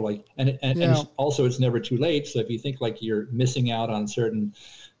 you know, so like, and also it's never too late. So if you think like you're missing out on certain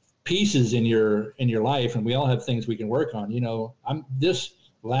pieces in your life, and we all have things we can work on, you know, this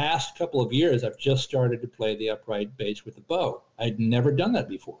last couple of years, I've just started to play the upright bass with the bow. I'd never done that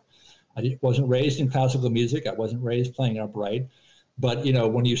before. I wasn't raised in classical music. I wasn't raised playing upright. But, you know,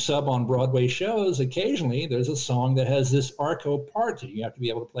 when you sub on Broadway shows, occasionally there's a song that has this arco part that you have to be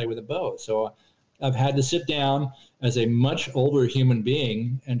able to play with a bow. So I've had to sit down as a much older human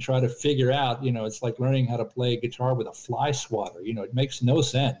being and try to figure out, you know, it's like learning how to play guitar with a fly swatter. You know, it makes no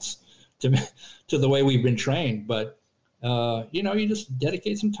sense to the way we've been trained. But, you know, you just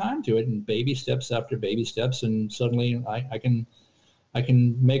dedicate some time to it, and baby steps after baby steps, and suddenly I can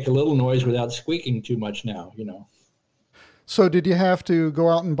make a little noise without squeaking too much now, you know. So did you have to go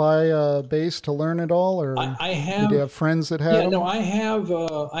out and buy a bass to learn it all, or did you have friends that had them? No, I have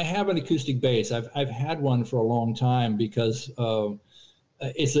an acoustic bass. I've had one for a long time, because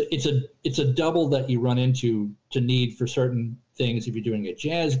it's a double that you run into need for certain things if you're doing a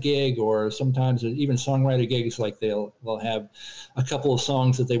jazz gig, or sometimes even songwriter gigs, like they'll have a couple of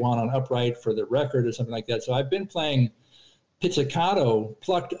songs that they want on upright for the record or something like that. So I've been playing pizzicato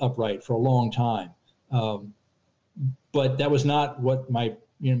plucked upright for a long time. But that was not what my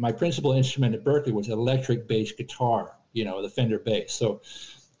principal instrument at Berklee was electric bass guitar, the Fender bass.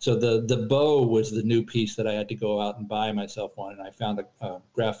 So the bow was the new piece that I had to go out and buy myself one. And I found a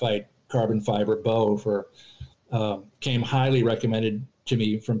graphite carbon fiber bow came highly recommended to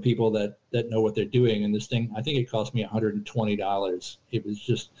me from people that know what they're doing. And this thing, I think it cost me $120. It was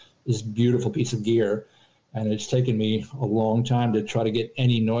just this beautiful piece of gear. And it's taken me a long time to try to get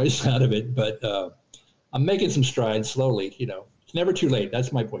any noise out of it. But I'm making some strides slowly. It's never too late.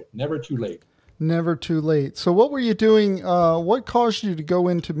 That's my point. Never too late. Never too late. So what were you doing? What caused you to go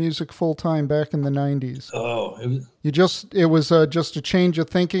into music full time back in the 90s? Oh, it was just a change of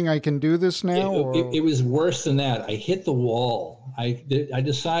thinking. I can do this now. It was worse than that. I hit the wall. I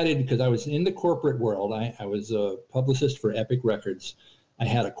decided, because I was in the corporate world. I was a publicist for Epic Records. I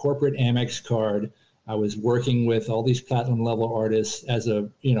had a corporate Amex card. I was working with all these platinum level artists as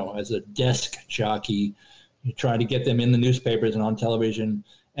a desk jockey, trying to get them in the newspapers and on television.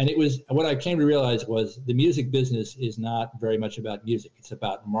 And it was, what I came to realize was the music business is not very much about music. It's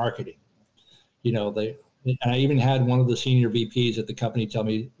about marketing. And I even had one of the senior VPs at the company tell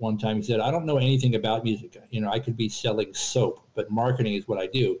me one time, he said, I don't know anything about music. I could be selling soap, but marketing is what I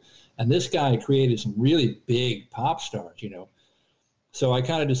do. And this guy created some really big pop stars, So I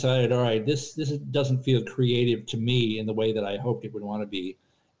kind of decided, all right, this doesn't feel creative to me in the way that I hoped it would want to be.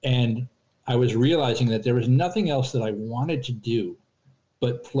 And I was realizing that there was nothing else that I wanted to do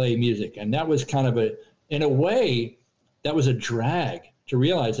but play music. And that was kind of in a way, that was a drag to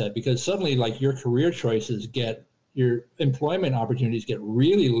realize that, because suddenly, like, your career choices your employment opportunities get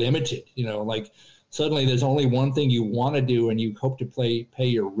really limited. Like, suddenly there's only one thing you want to do and you hope to pay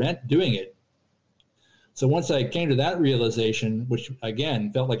your rent doing it. So once I came to that realization, which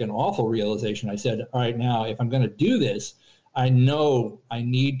again felt like an awful realization, I said, all right, now if I'm going to do this, I know I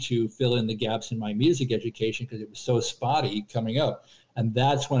need to fill in the gaps in my music education because it was so spotty coming up. And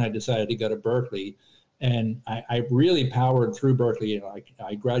that's when I decided to go to Berklee. And I really powered through Berklee.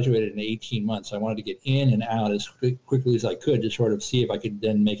 I graduated in 18 months. I wanted to get in and out as quickly as I could to sort of see if I could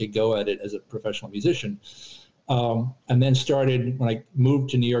then make a go at it as a professional musician. And then started, when I moved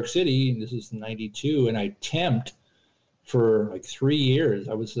to New York City, and this is 92, and I temped for like 3 years.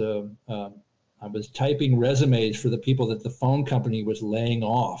 I was typing resumes for the people that the phone company was laying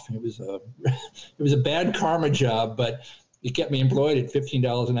off. It was a bad karma job, but it kept me employed at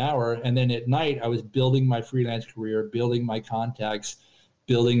 $15 an hour. And then at night, I was building my freelance career, building my contacts,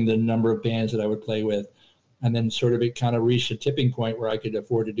 building the number of bands that I would play with. And then sort of it kind of reached a tipping point where I could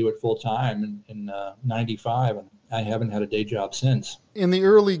afford to do it full time in 95. And I haven't had a day job since. In the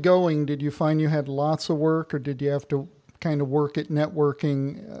early going, did you find you had lots of work, or did you have to kind of work at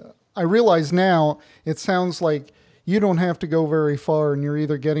networking? I realize now it sounds like you don't have to go very far and you're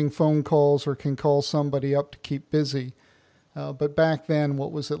either getting phone calls or can call somebody up to keep busy. But back then,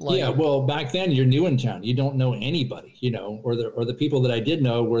 what was it like? Yeah, well, back then you're new in town. You don't know anybody, or the people that I did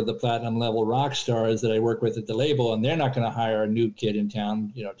know were the platinum level rock stars that I work with at the label, and they're not going to hire a new kid in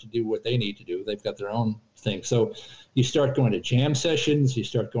town, to do what they need to do. They've got their own thing. So you start going to jam sessions, you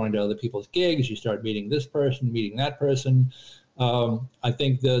start going to other people's gigs, you start meeting this person, meeting that person. I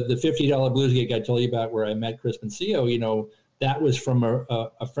think the $50 blues gig I told you about where I met Chris Mancillo, that was from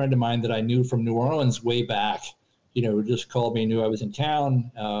a friend of mine that I knew from New Orleans way back. Just called me, knew I was in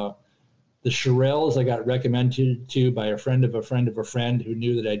town. The Shirelles I got recommended to by a friend of a friend of a friend who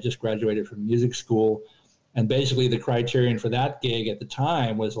knew that I just graduated from music school. And basically the criterion for that gig at the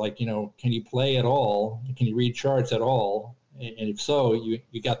time was like, can you play at all? Can you read charts at all? And if so,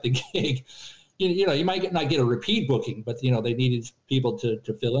 you got the gig. You might not get a repeat booking, but, they needed people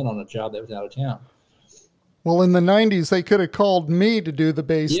to fill in on a job that was out of town. Well, in the 90s, they could have called me to do the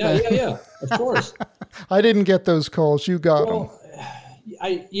bass thing. Yeah, of course. I didn't get those calls. You got them.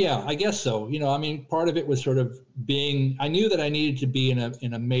 I guess so. Part of it was sort of I knew that I needed to be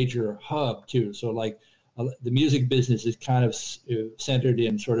in a major hub too. So like the music business is kind of centered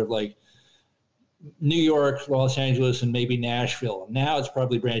in sort of like New York, Los Angeles, and maybe Nashville. Now it's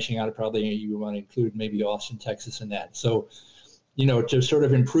probably branching out. Probably you want to include maybe Austin, Texas in that. So, to sort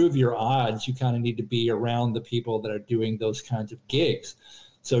of improve your odds, you kind of need to be around the people that are doing those kinds of gigs.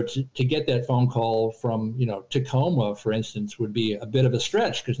 So to get that phone call from, Tacoma, for instance, would be a bit of a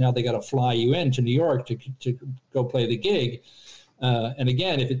stretch because now they got to fly you in to New York to go play the gig. And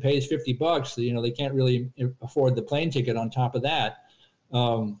again, if it pays $50, they can't really afford the plane ticket on top of that.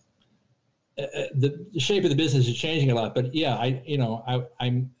 the shape of the business is changing a lot. But yeah,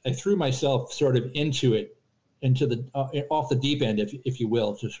 I threw myself sort of into it, into the off the deep end, if you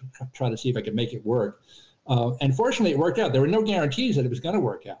will, to try to see if I could make it work. And fortunately, it worked out. There were no guarantees that it was going to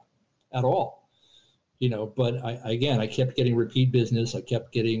work out at all, But I kept getting repeat business. I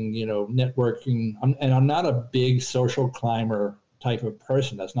kept getting, networking. I'm not a big social climber type of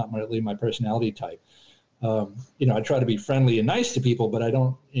person. That's not really my personality type. I try to be friendly and nice to people, but I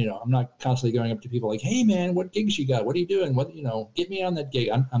don't, I'm not constantly going up to people like, hey man, what gigs you got? What are you doing? What, get me on that gig.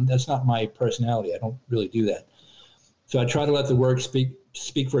 That's not my personality. I don't really do that. So I try to let the work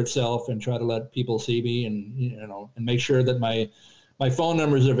speak for itself and try to let people see me and, and make sure that my phone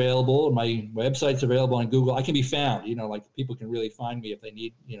number is available, my website's available on Google. I can be found, like people can really find me if they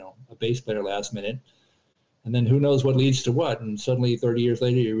need, a bass player last minute. And then who knows what leads to what. And suddenly 30 years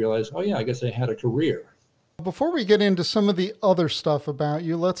later, you realize, oh yeah, I guess I had a career. Before we get into some of the other stuff about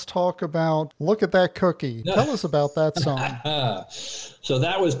you, let's talk about Look at That Cookie. Tell us about that song. So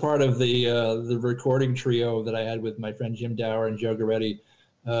that was part of the recording trio that I had with my friend Jim Dower and Joe Goretti.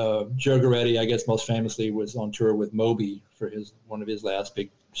 Joe Goretti, I guess most famously, was on tour with Moby for one of his last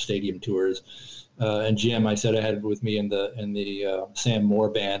big stadium tours. And Jim, I said I had with me in the Sam Moore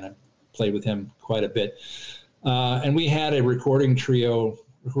band. I played with him quite a bit. And we had a recording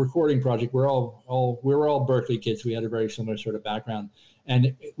project. We're all Berkeley kids. We had a very similar sort of background,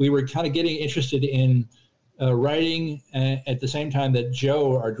 and we were kind of getting interested in writing at the same time that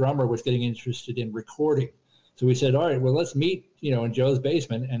Joe, our drummer, was getting interested in recording. So we said, all right, well, let's meet, in Joe's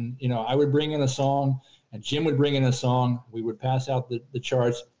basement, and I would bring in a song, and Jim would bring in a song. We would pass out the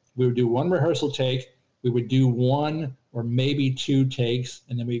charts. We would do one rehearsal take. We would do one or maybe two takes,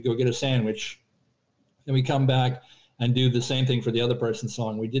 and then we'd go get a sandwich. Then we come back and do the same thing for the other person's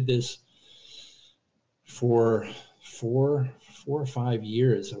song. We did this for 4 or 5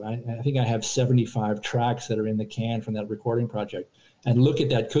 years. I think I have 75 tracks that are in the can from that recording project. And Look at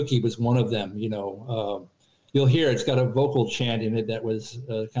That Cookie was one of them. You'll hear it's got a vocal chant in it that was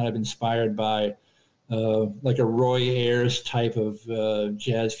kind of inspired by like a Roy Ayers type of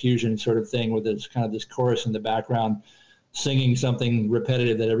jazz fusion sort of thing, with this kind of this chorus in the background, singing something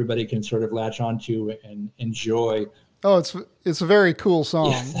repetitive that everybody can sort of latch onto and enjoy. Oh, it's a very cool song.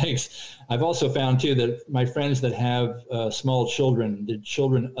 Yeah, thanks. I've also found too that my friends that have small children, the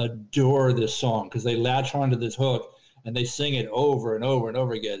children adore this song because they latch onto this hook and they sing it over and over and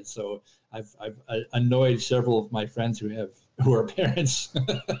over again. So I've annoyed several of my friends who are parents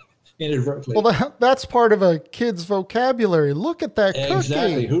inadvertently. Well, that's part of a kid's vocabulary. Look at that cookie.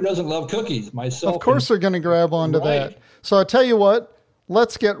 Exactly. Who doesn't love cookies? Myself. Of course they're going to grab onto that. So I tell you what,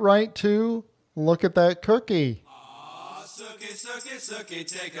 let's get right to Look at That Cookie. Sookie, sookie, sookie,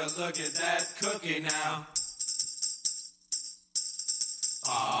 take a look at that cookie now.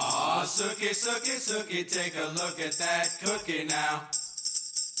 Aw, sookie, sookie, sookie, take a look at that cookie now.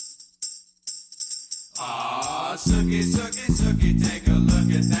 Aw, sookie, sookie, sookie, take a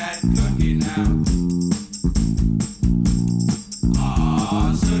look at that cookie now.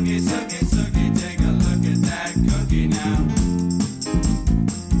 Aw, sookie, sookie, sookie, take a look at that cookie now.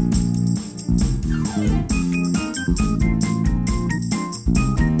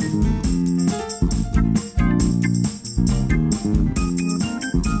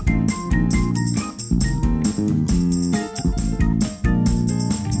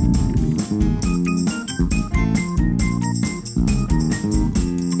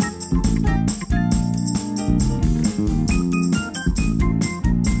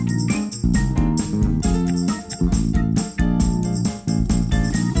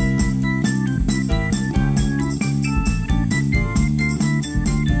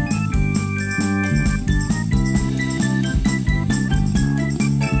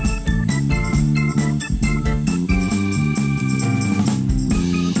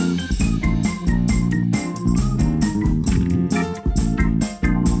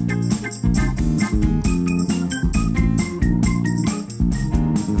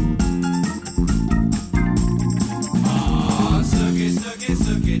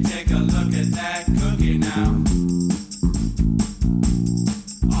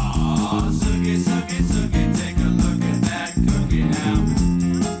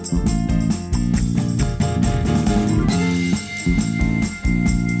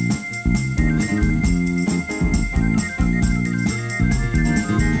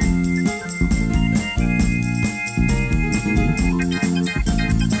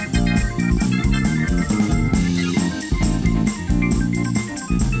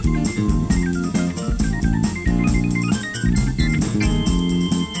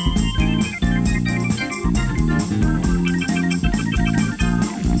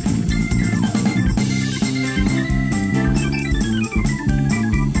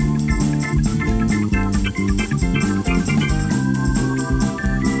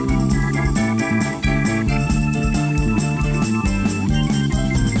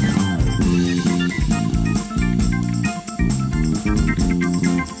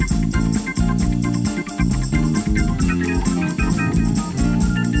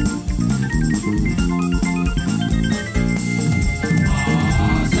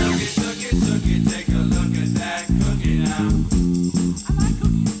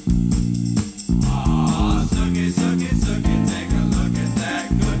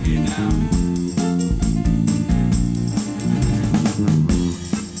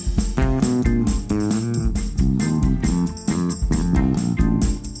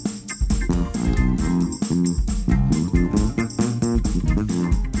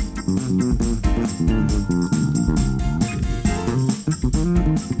 Aw,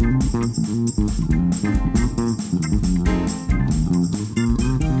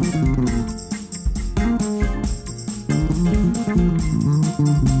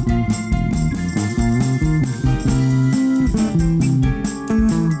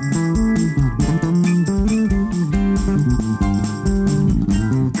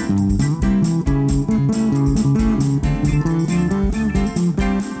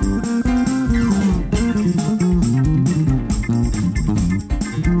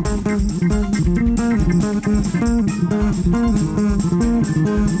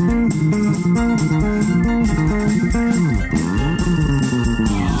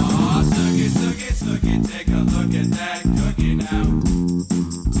 sucky, sucky, sucky, take a look at that cookie now.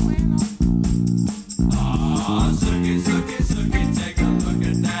 Aw, sucky, sucky, sucky, take a look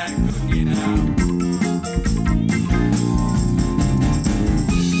at that cookie now.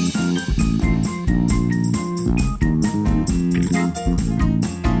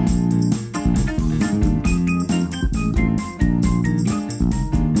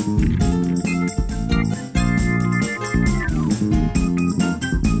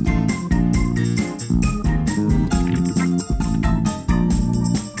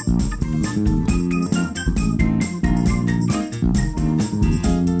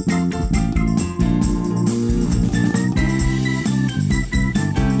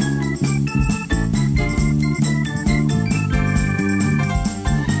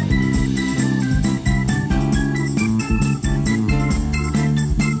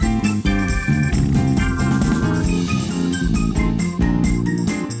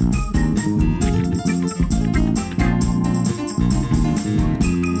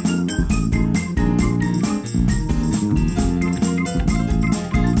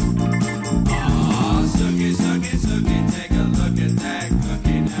 Aw, sucky, sucky, sucky, take a look at that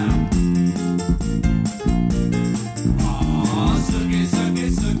cookie now. Aw, sucky, sucky,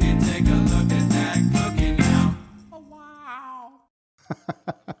 sucky, take a look at that cookie now.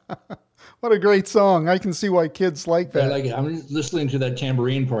 What a great song. I can see why kids like I that. like it. I'm listening to that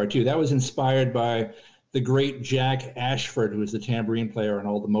tambourine part too. That was inspired by the great Jack Ashford, who was the tambourine player on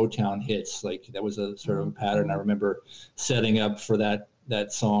all the Motown hits. Like that was a sort of a pattern I remember setting up for that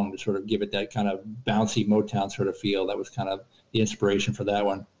song to sort of give it that kind of bouncy Motown sort of feel. That was kind of the inspiration for that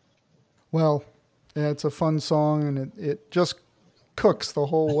one. Well, yeah, it's a fun song, and it just cooks the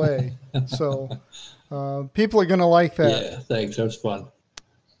whole way. So people are going to like that. Yeah, thanks. That was fun.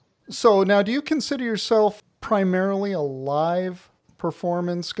 So now, do you consider yourself primarily a live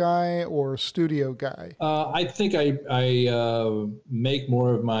performance guy or a studio guy? I think I make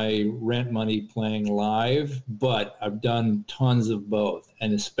more of my rent money playing live, but I've done tons of both.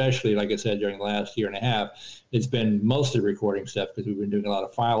 And especially, like I said, during the last year and a half, it's been mostly recording stuff because we've been doing a lot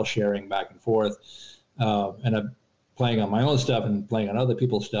of file sharing back and forth. And I'm playing on my own stuff and playing on other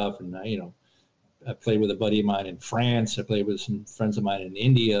people's stuff. And, I played with a buddy of mine in France. I played with some friends of mine in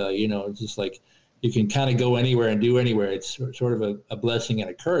India. It's just like you can kind of go anywhere and do anywhere. It's sort of a blessing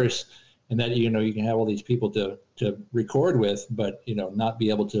and a curse, and that you can have all these people to record with, but not be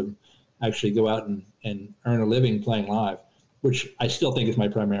able to actually go out and earn a living playing live, which I still think is my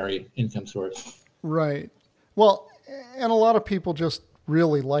primary income source. Right. Well, and a lot of people just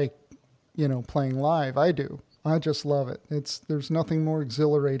really like, playing live. I do. I just love it. There's nothing more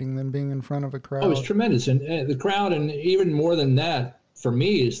exhilarating than being in front of a crowd. Oh, it's tremendous. And the crowd, and even more than that, for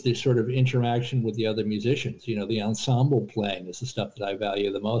me, is the sort of interaction with the other musicians. The ensemble playing is the stuff that I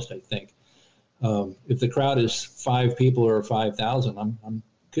value the most, I think. If the crowd is 5 people or 5,000, I'm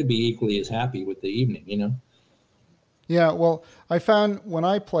could be equally as happy with the evening, Yeah, well, I found when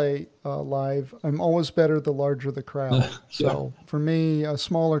I play live, I'm always better the larger the crowd. So for me, a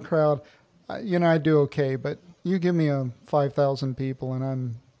smaller crowd, I do okay, but you give me a 5,000 people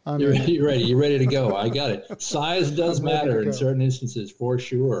and I'm You're ready. You're ready to go. I got it. Size does I'm ready to matter in go. certain instances, for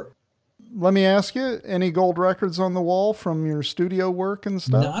sure. Let me ask you, any gold records on the wall from your studio work and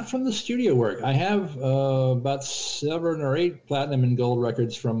stuff? Not from the studio work. I have about 7 or 8 platinum and gold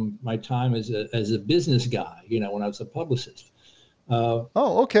records from my time as a business guy. When I was a publicist. Oh,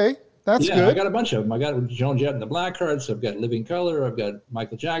 okay. That's I good. got a bunch of them. I got Joan Jett and the Blackhearts. I've got Living Color. I've got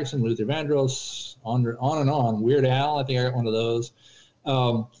Michael Jackson, Luther Vandross, on and on. Weird Al. I think I got one of those.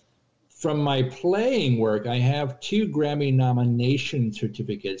 From my playing work, I have 2 Grammy nomination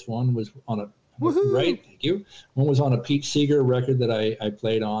certificates. One was on a Woohoo. right, thank you. One was on a Pete Seeger record that I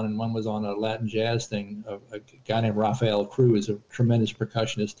played on, and one was on a Latin jazz thing. A guy named Rafael Cruz, a tremendous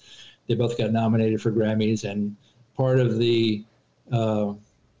percussionist. They both got nominated for Grammys, and part of the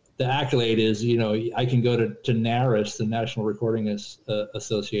accolade is, I can go to NARAS, the National Recording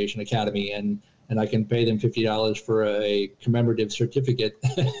Association Academy, and and I can pay them $50 for a commemorative certificate,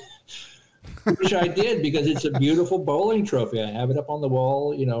 which I did because it's a beautiful bowling trophy. I have it up on the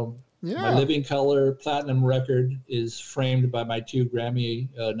wall. You know, Yeah. my living color platinum record is framed by my 2 Grammy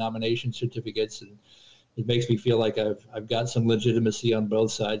nomination certificates, and it makes me feel like I've got some legitimacy on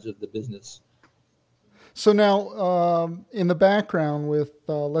both sides of the business. So now, in the background with,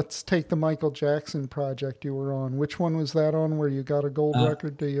 let's take the Michael Jackson project you were on. Which one was that on where you got a gold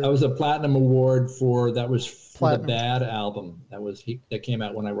record? That was a platinum award for the Platinum. Bad album. That came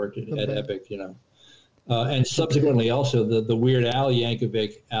out when I worked at Epic, you know. And subsequently also the Weird Al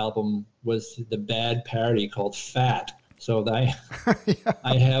Yankovic album was the Bad parody called Fat. So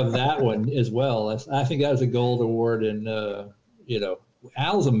I have that one as well. I think that was a gold award, and you know,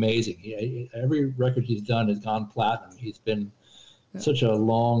 Al's amazing. Every record he's done has gone platinum. He's been such a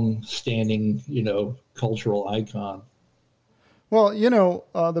long-standing, you know, cultural icon. Well, you know,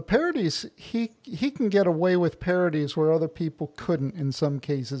 the parodies, he can get away with parodies where other people couldn't in some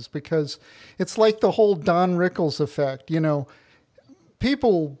cases, because it's like the whole Don Rickles effect. You know,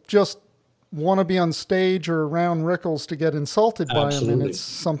 people just want to be on stage or around Rickles to get insulted by him, and Absolutely. it's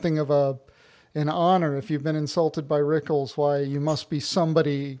something of an honor. If you've been insulted by Rickles, why, you must be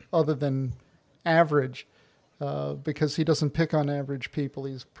somebody other than average, because he doesn't pick on average people.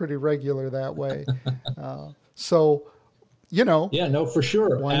 He's pretty regular that way. So, you know. Yeah, no, for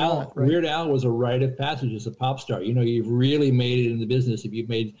sure. Why not, right? Weird Al was a rite of passage as a pop star. You know, you've really made it in the business if you've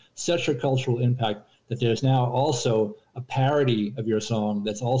made such a cultural impact that there's now also a parody of your song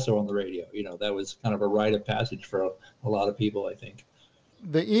that's also on the radio. You know, that was kind of a rite of passage for a lot of people, I think.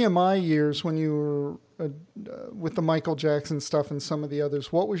 The EMI years when you were with the Michael Jackson stuff and some of the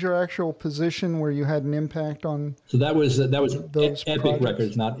others, what was your actual position where you had an impact on? So that was Those Epic projects.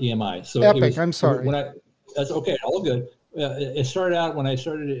 Records, not EMI. So Epic, I'm sorry. That's okay, all good. It started out when I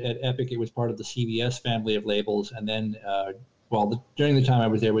started at Epic. It was part of the CBS family of labels, and then during the time I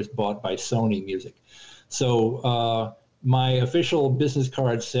was there, it was bought by Sony Music. So my official business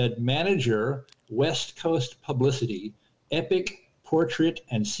card said manager, West Coast Publicity, Epic, Portrait,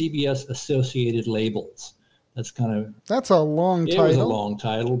 and CBS Associated Labels. That's a long it title. was a long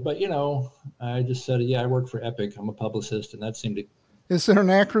title, but you know, I just said, yeah, I work for Epic. I'm a publicist, and that seemed to. Is there an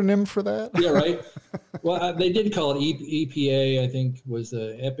acronym for that? Yeah, right. Well, they did call it EPA. I think was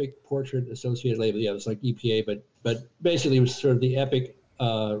the Epic Portrait Associated Label. Yeah, it was like EPA, but basically it was sort of the Epic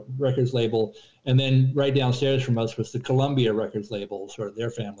Records label, and then right downstairs from us was the Columbia Records label, sort of their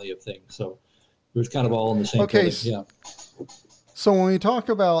family of things. So it was kind of all in the same place. Yeah. So when we talk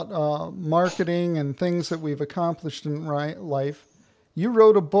about marketing and things that we've accomplished in life, you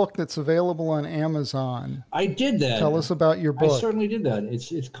wrote a book that's available on Amazon. I did that. Tell us about your book. I certainly did that.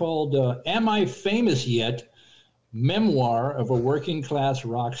 It's called Am I Famous Yet? Memoir of a Working Class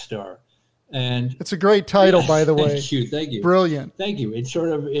Rock Star. And It's a great title, by the way. Thank you. Brilliant. Thank you.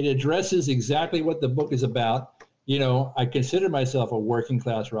 It addresses exactly what the book is about. You know, I consider myself a working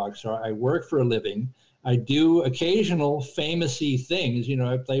class rock star. I work for a living. I do occasional famous-y things. You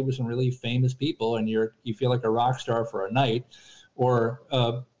know, I play with some really famous people, and you feel like a rock star for a night. Or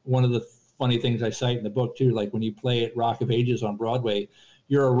one of the funny things I cite in the book too, like when you play at Rock of Ages on Broadway,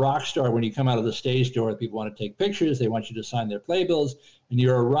 you're a rock star when you come out of the stage door. People want to take pictures. They want you to sign their playbills. And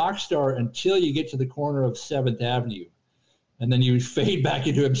you're a rock star until you get to the corner of 7th Avenue. And then you fade back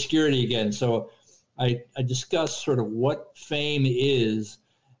into obscurity again. So I discuss sort of what fame is,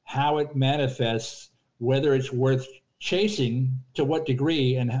 how it manifests, whether it's worth chasing, to what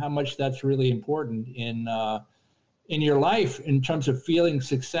degree, and how much that's really important in your life in terms of feeling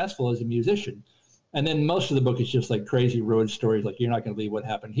successful as a musician. And then most of the book is just like crazy road stories, like you're not going to believe what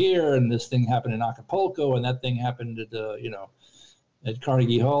happened here, and this thing happened in Acapulco, and that thing happened at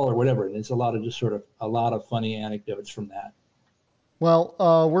Carnegie Hall or whatever. And it's a lot of funny anecdotes from that. Well,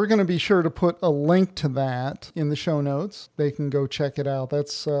 we're going to be sure to put a link to that in the show notes. They can go check it out.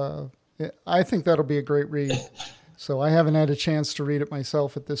 I think that'll be a great read. So I haven't had a chance to read it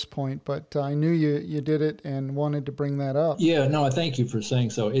myself at this point, but I knew you did it and wanted to bring that up. Yeah, no, thank you for saying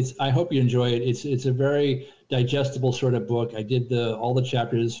so. I hope you enjoy it. It's a very digestible sort of book. I did all the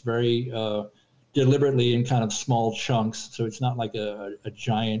chapters very deliberately in kind of small chunks, so it's not like a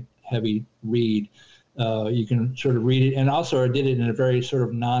giant heavy read. You can sort of read it, and also I did it in a very sort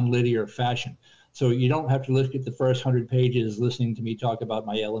of non-linear fashion. So you don't have to look at the first 100 pages listening to me talk about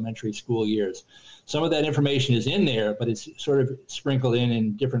my elementary school years. Some of that information is in there, but it's sort of sprinkled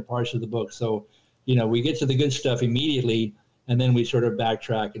in different parts of the book. So, you know, we get to the good stuff immediately, and then we sort of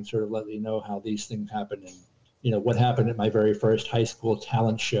backtrack and sort of let you know how these things happen, and, you know, what happened at my very first high school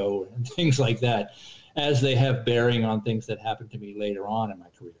talent show and things like that, as they have bearing on things that happened to me later on in my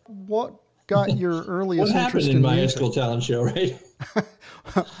career. What got your What earliest happened interest in in my high music? school talent show, right?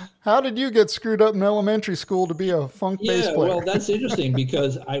 How did you get screwed up in elementary school to be a funk bass Yeah, player? well, that's interesting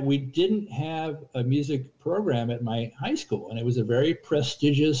because we didn't have a music program at my high school, and it was a very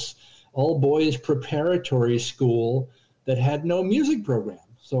prestigious all-boys preparatory school that had no music program.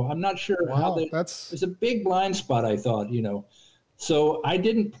 So I'm not sure how Wow, they. that's It's a big blind spot, I thought. So I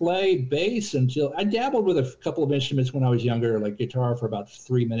didn't play bass until I dabbled with a couple of instruments when I was younger, like guitar for about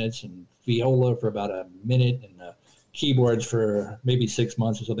 3 minutes and viola for about a minute and keyboards for maybe 6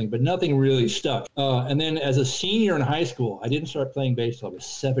 months or something, but nothing really stuck. And then as a senior in high school, I didn't start playing bass till I was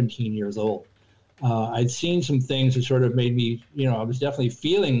 17 years old. I'd seen some things that sort of made me, I was definitely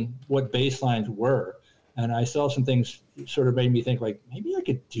feeling what bass lines were. And I saw some things sort of made me think like, maybe I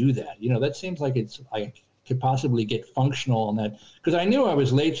could do that. That seems like I could possibly get functional on that. Because I knew I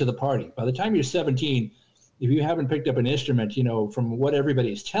was late to the party. By the time you're 17, if you haven't picked up an instrument, from what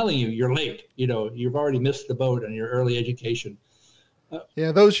everybody's telling you, you're late. You've already missed the boat on your early education.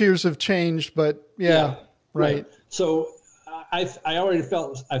 yeah, those years have changed, but yeah. Right. So I already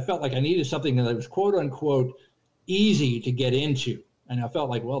felt like I needed something that was quote unquote easy to get into. And I felt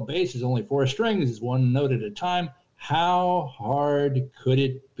like, well, bass is only 4 strings, is one note at a time. How hard could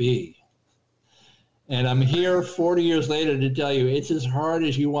it be? And I'm here 40 years later to tell you it's as hard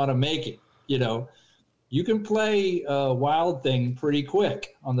as you want to make it. You can play Wild Thing pretty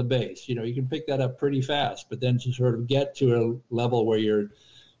quick on the bass. You can pick that up pretty fast. But then to sort of get to a level where you're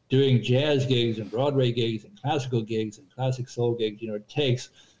doing jazz gigs and Broadway gigs and classical gigs and classic soul gigs, it takes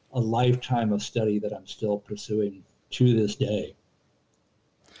a lifetime of study that I'm still pursuing to this day.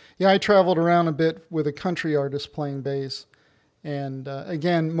 Yeah, I traveled around a bit with a country artist playing bass. And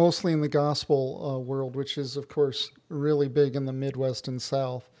again, mostly in the gospel world, which is, of course, really big in the Midwest and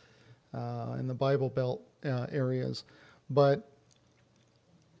South, in the Bible Belt areas. But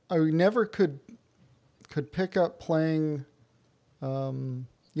I never could pick up playing,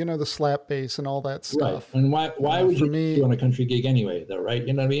 the slap bass and all that stuff. Right. And why would you me, on a country gig anyway, though, right?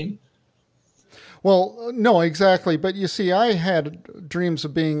 You know what I mean? Well, no, exactly. But you see, I had dreams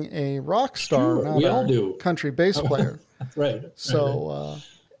of being a rock star, Sure, not we a all do. country bass player. Right. So,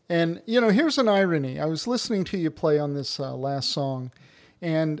 and here's an irony. I was listening to you play on this last song,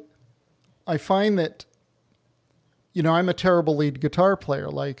 and I find that, I'm a terrible lead guitar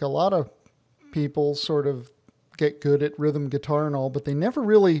player. Like a lot of people sort of get good at rhythm guitar and all, but they never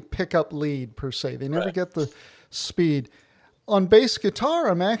really pick up lead per se. They never get the speed. On bass guitar,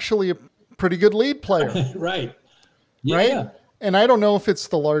 I'm actually a pretty good lead player. Right. Yeah. Right? And I don't know if it's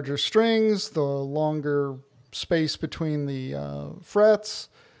the larger strings, the longer space between the frets,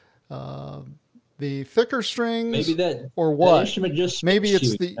 the thicker strings, Maybe that or what? That instrument just maybe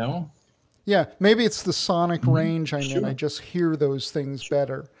it's you, maybe it's the sonic range I'm in. Sure. I just hear those things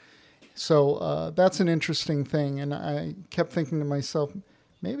better. So that's an interesting thing. And I kept thinking to myself,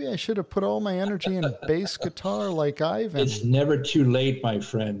 maybe I should have put all my energy in bass guitar like Ivan. It's never too late, my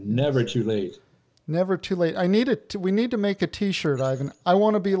friend. Never too late. Never too late. We need to make a T-shirt, Ivan. I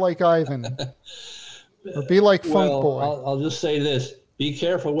want to be like Ivan. Or be like Funk Boy. I'll just say this. Be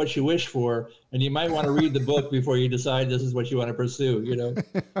careful what you wish for, and you might want to read the book before you decide this is what you want to pursue,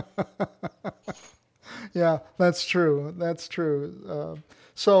 Yeah, that's true. That's true.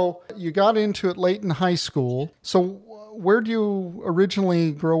 So you got into it late in high school. So where do you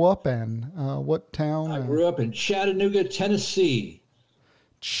originally grow up in? What town? I grew up in Chattanooga, Tennessee.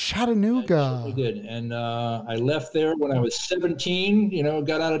 Chattanooga. I did. And I left there when I was 17,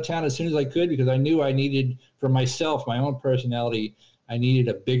 got out of town as soon as I could because I knew I needed, for myself, my own personality, I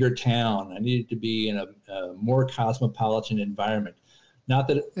needed a bigger town. I needed to be in a more cosmopolitan environment. Not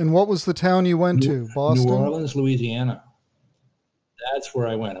that. And what was the town you went to? Boston? New Orleans, Louisiana. That's where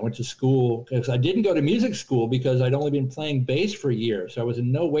I went. I went to school because I didn't go to music school because I'd only been playing bass for a year. So I was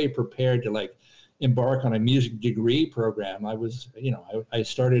in no way prepared to embark on a music degree program. I was, I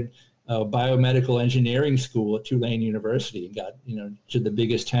started biomedical engineering school at Tulane University and got, to the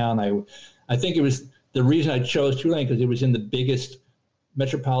biggest town. I think it was the reason I chose Tulane because it was in the biggest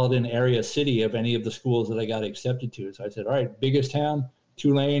metropolitan area city of any of the schools that I got accepted to. So I said, all right, biggest town,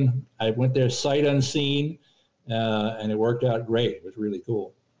 Tulane. I went there sight unseen, and it worked out great. It was really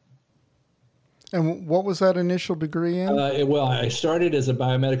cool. And what was that initial degree in? Well, I started as a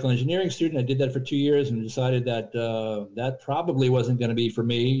biomedical engineering student. I did that for 2 years and decided that that probably wasn't going to be for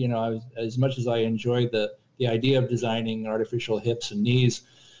me. As much as I enjoyed the idea of designing artificial hips and knees.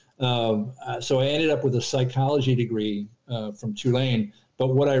 So I ended up with a psychology degree from Tulane.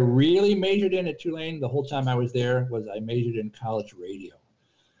 But what I really majored in at Tulane the whole time I was there was I majored in college radio.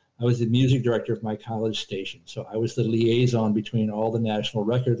 I was the music director of my college station. So I was the liaison between all the national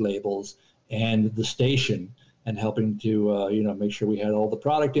record labels and the station, and helping to make sure we had all the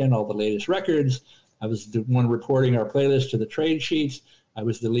product in, all the latest records. I was the one reporting our playlist to the trade sheets. I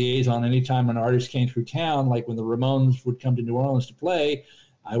was the liaison anytime an artist came through town, like when the Ramones would come to New Orleans to play,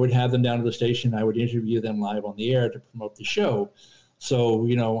 I would have them down to the station. I would interview them live on the air to promote the show. So,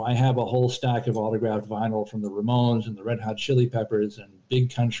 I have a whole stack of autographed vinyl from the Ramones and the Red Hot Chili Peppers and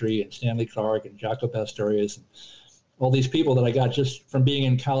Big Country and Stanley Clarke and Jaco Pastorius and all these people that I got just from being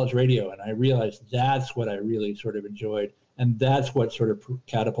in college radio. And I realized that's what I really sort of enjoyed. And that's what sort of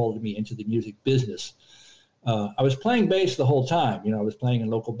catapulted me into the music business. I was playing bass the whole time. I was playing in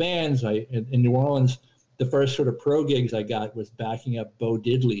local bands. In New Orleans, the first sort of pro gigs I got was backing up Bo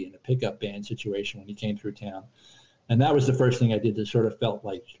Diddley in a pickup band situation when he came through town. And that was the first thing I did that sort of felt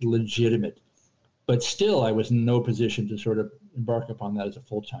like legitimate. But still, I was in no position to sort of embark upon that as a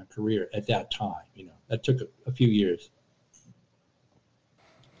full-time career at that time. That took a few years.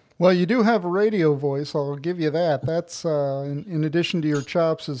 Well, you do have a radio voice. I'll give you that. That's in addition to your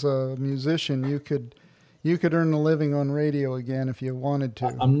chops as a musician, you could earn a living on radio again if you wanted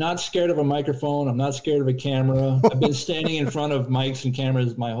to. I'm not scared of a microphone. I'm not scared of a camera. I've been standing in front of mics and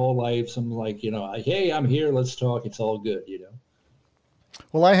cameras my whole life. So I'm like, hey, I'm here. Let's talk. It's all good,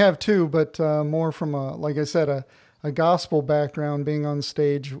 Well, I have too, but more from like I said, a gospel background, being on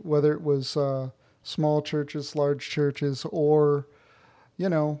stage, whether it was small churches, large churches, or,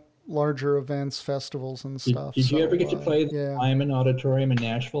 larger events, festivals and stuff. Did you ever get to play the Lyman Auditorium in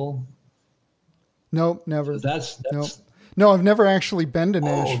Nashville? Nope, never. Nope. No, I've never actually been to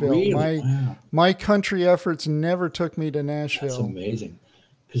Nashville. Really? Wow. My country efforts never took me to Nashville. That's amazing.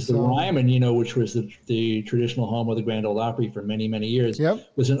 Because the Ryman, which was the traditional home of the Grand Ole Opry for many, many years,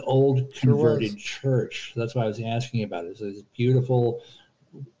 was an old converted church. That's why I was asking about it. So this beautiful,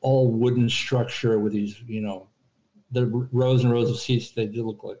 all wooden structure with these, the rows and rows of seats. They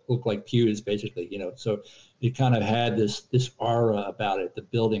look like pews, basically. So it kind of had this aura about it. The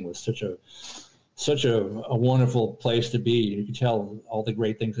building was such a wonderful place to be. You could tell all the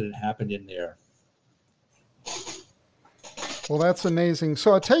great things that had happened in there. Well, that's amazing.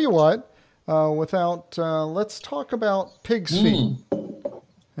 So I'll tell you what, let's talk about Pig's Feet.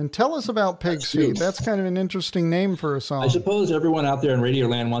 And tell us about Pig's Feet. That's kind of an interesting name for a song. I suppose everyone out there in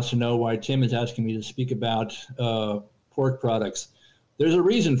Radioland wants to know why Tim is asking me to speak about pork products. There's a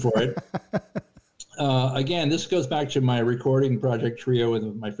reason for it. Again, this goes back to my recording project trio with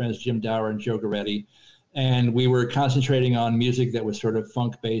my friends Jim Dower and Joe Goretti. And we were concentrating on music that was sort of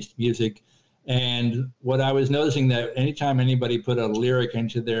funk-based music. And what I was noticing that anytime anybody put a lyric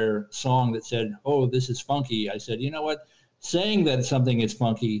into their song that said, oh, this is funky, I said, you know what? Saying that something is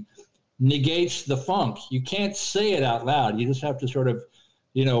funky negates the funk. You can't say it out loud. You just have to sort of,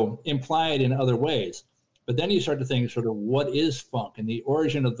 imply it in other ways. But then you start to think sort of what is funk? And the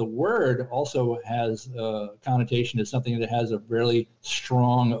origin of the word also has a connotation as something that has a really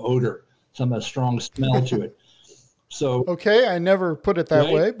strong odor, a strong smell to it. So okay, I never put it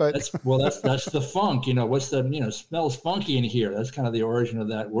that way, but that's the funk. What's the smells funky in here? That's kind of the origin of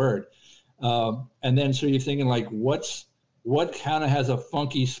that word. And then so you're thinking like, what kind of has a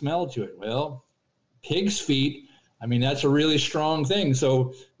funky smell to it? Well, pig's feet. I mean, that's a really strong thing.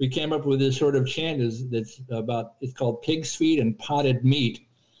 So we came up with this sort of chant it's called Pig's Feet and Potted Meat.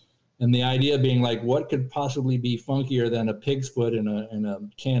 And the idea being like, what could possibly be funkier than a pig's foot and a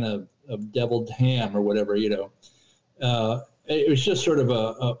can of deviled ham or whatever, It was just sort of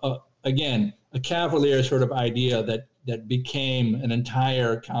a cavalier sort of idea that became an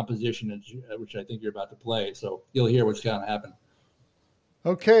entire composition, which I think you're about to play. So you'll hear what's going to happen.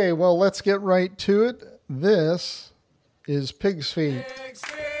 Okay, well, let's get right to it. This is Pig's Feet. Pig's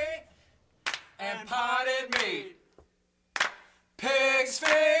feet and potted meat. Pig's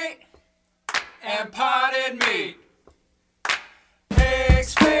feet and potted meat.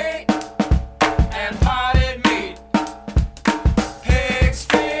 Pig's feet and potted meat. Pig's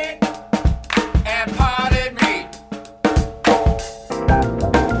feet and potted meat.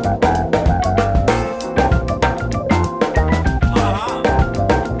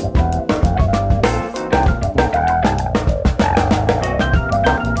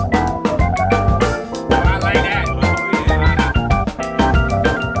 I like that.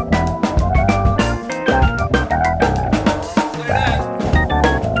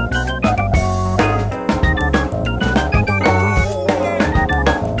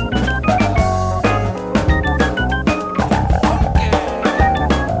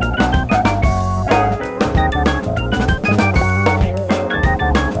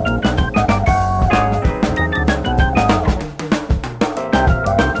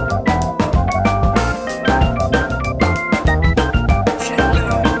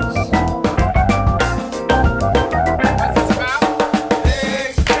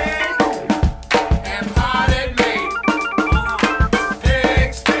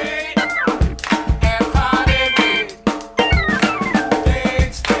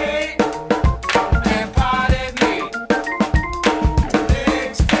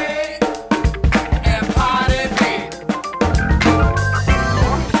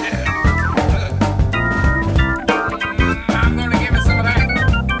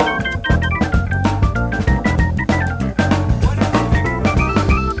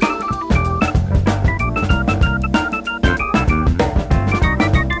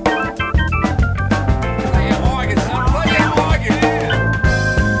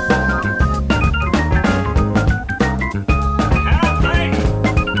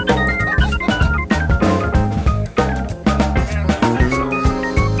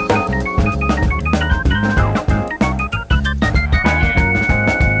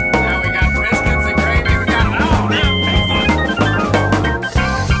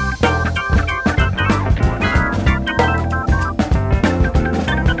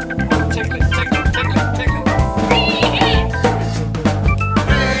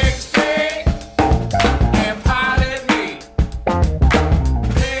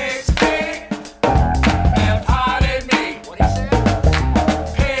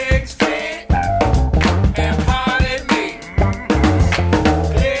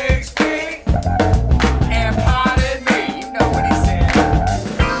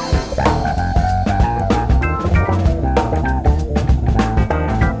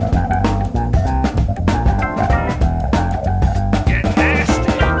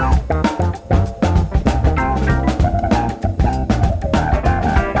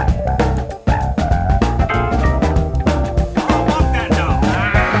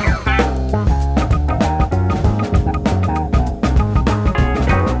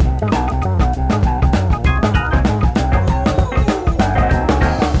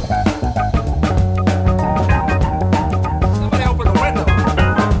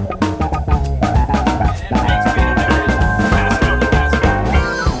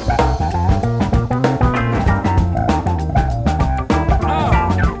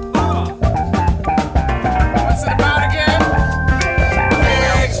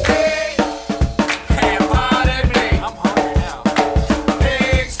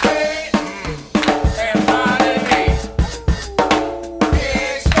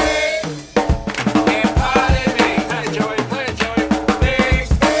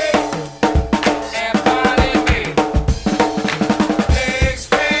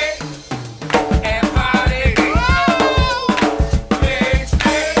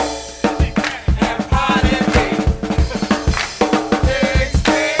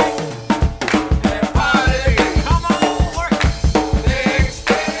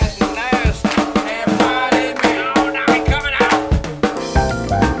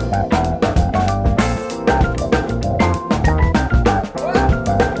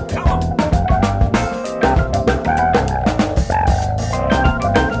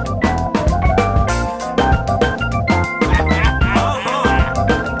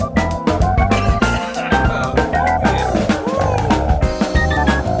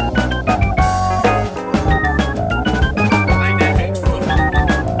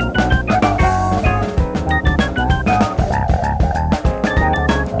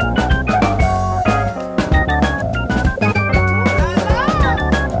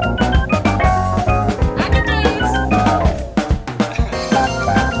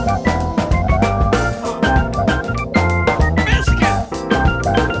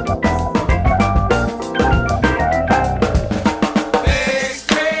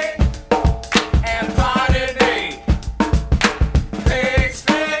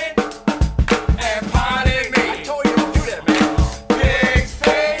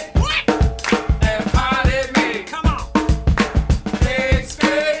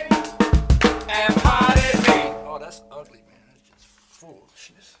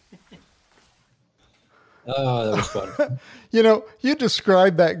 You know, you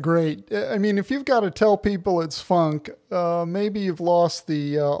described that great. I mean, if you've got to tell people it's funk, maybe you've lost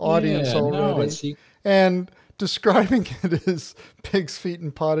the audience Yeah, no, already. it's And describing it as pig's feet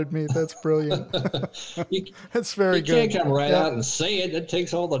and potted meat, that's brilliant. you, That's very you good. can't come right Yeah. out and say it. It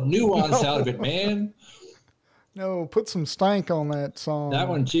takes all the nuance out of it, man. No, put some stank on that song. That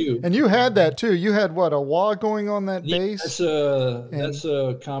one too. And you had that too. You had what, a wah going on that Yeah, bass? that's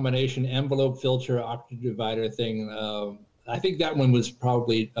a combination envelope filter octave divider thing. I think that one was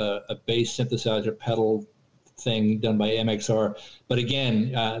probably a bass synthesizer pedal thing done by MXR. But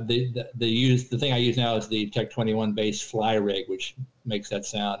again, the thing I use now is the Tech 21 bass fly rig, which makes that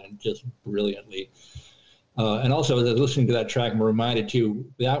sound and just brilliantly. And also, as I was listening to that track, I'm reminded too,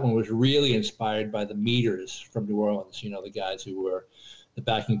 that one was really inspired by the Meters from New Orleans. You know, the guys who were the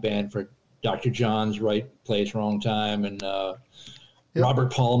backing band for Dr. John's Right Place, Wrong Time, and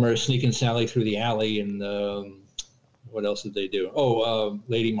Robert Palmer, Sneaking Sally Through the Alley, and what else did they do?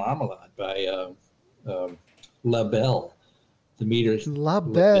 Lady Marmalade by La Belle. The Meters. La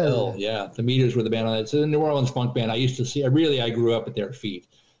Belle. Yeah, the Meters were the band on that. It's a New Orleans funk band. I used to see. I grew up at their feet.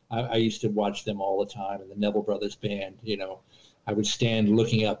 I used to watch them all the time, and the Neville Brothers band. You know, I would stand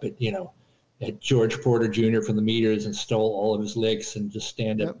looking up at George Porter Jr. from the Meters and stole all of his licks, and just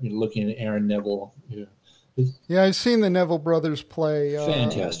stand up looking at Aaron Neville. Yeah, I've seen the Neville Brothers play.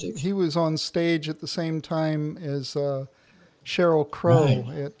 Fantastic. He was on stage at the same time as Sheryl Crow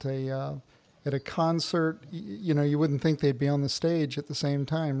at a concert. You know, you wouldn't think they'd be on the stage at the same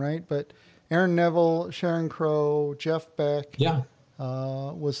time, right? But Aaron Neville, Sharon Crow, Jeff Beck. Yeah.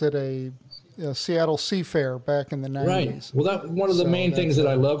 Was at a Seattle Seafair back in the 90s. Right. Well, that one of the main things that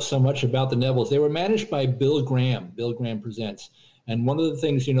I love so much about the Nevilles, they were managed by Bill Graham. Bill Graham Presents. And one of the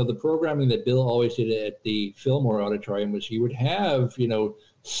things, the programming that Bill always did at the Fillmore Auditorium was he would have,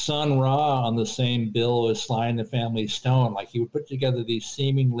 Sun Ra on the same bill as Sly and the Family Stone. Like he would put together these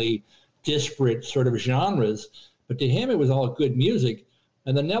seemingly disparate sort of genres, but to him it was all good music.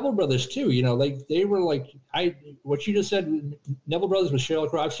 And the Neville Brothers too, they were like what you just said. Neville Brothers with Sheryl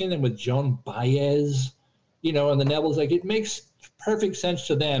Crow. I've seen them with Joan Baez, and the Nevilles. Like it makes perfect sense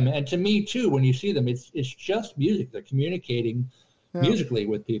to them, and to me too. When you see them, it's just music. They're communicating musically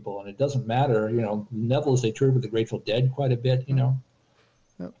with people, and it doesn't matter. Nevilles, they toured with the Grateful Dead quite a bit.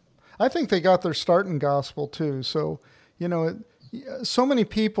 I think they got their start in gospel too. So so many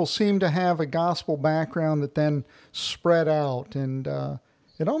people seem to have a gospel background that then spread out, and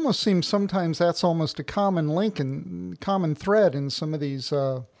it almost seems sometimes that's almost a common link and common thread in some of these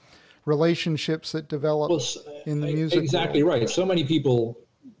relationships that develop in the music Exactly world. Right. So many people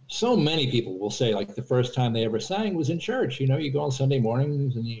will say like the first time they ever sang was in church. You go on Sunday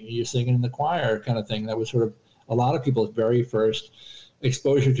mornings and you're singing in the choir kind of thing. That was sort of a lot of people's very first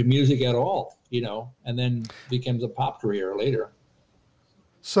exposure to music at all, and then becomes a pop career later.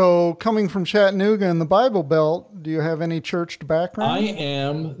 So, coming from Chattanooga in the Bible Belt, do you have any church background? I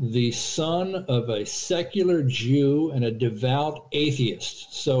am the son of a secular Jew and a devout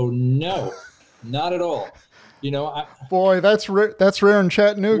atheist. So, no, not at all. Boy, that's rare in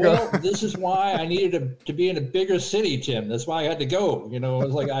Chattanooga. Well, this is why I needed to be in a bigger city, Tim. That's why I had to go. It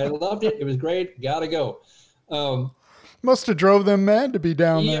was like I loved it. It was great. Got to go. Must have drove them mad to be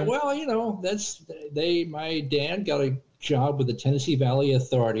down Yeah, there. well, my dad got a job with the Tennessee Valley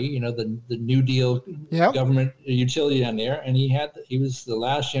Authority, the New Deal government utility down there. And he was the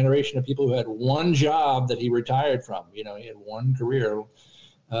last generation of people who had one job that he retired from. He had one career,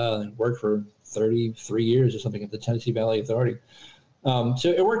 worked for 33 years or something at the Tennessee Valley Authority. So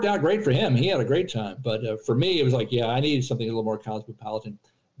it worked out great for him. He had a great time. But for me, it was like, I needed something a little more cosmopolitan.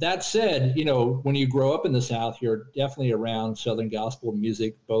 That said, when you grow up in the South, you're definitely around Southern gospel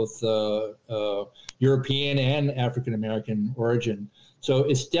music, both European and African-American origin. So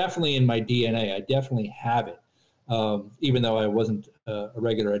it's definitely in my DNA. I definitely have it, even though I wasn't a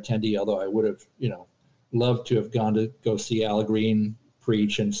regular attendee, although I would have, loved to have gone to go see Al Green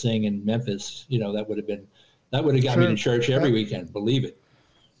preach and sing in Memphis. That would have got me to church every weekend, believe it.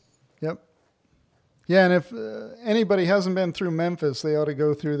 Yep. Yeah, and if anybody hasn't been through Memphis, they ought to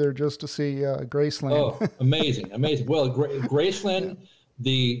go through there just to see Graceland. Oh, amazing. Well, Graceland,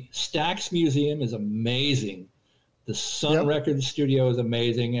 the Stax Museum is amazing. The Sun Records studio is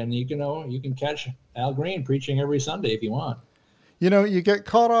amazing, and you can catch Al Green preaching every Sunday if you want. You get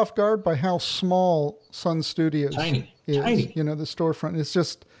caught off guard by how small Sun Studios Tiny. is. The storefront is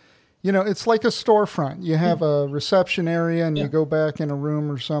just, it's like a storefront. You have a reception area, and you go back in a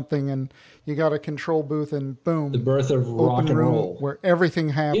room or something, and you got a control booth, and boom. The birth of rock open and room roll. where everything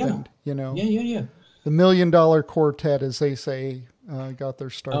happened, Yeah. The $1 million quartet, as they say, got their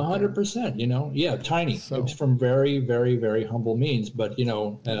start. 100%, yeah, tiny. So- It was from very, very, very humble means. But,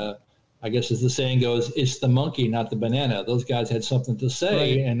 I guess as the saying goes, it's the monkey, not the banana. Those guys had something to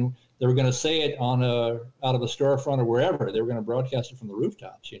say, Right. and they were going to say it out of a storefront or wherever. They were going to broadcast it from the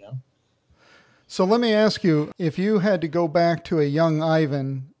rooftops, So let me ask you, if you had to go back to a young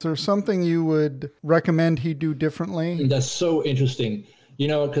Ivan, is there something you would recommend he do differently? That's so interesting,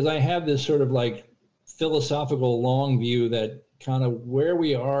 because I have this sort of like philosophical long view that kind of where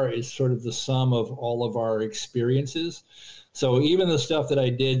we are is sort of the sum of all of our experiences. So even the stuff that I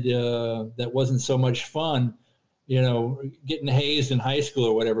did that wasn't so much fun, getting hazed in high school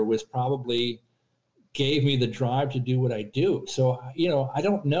or whatever was probably gave me the drive to do what I do. So, I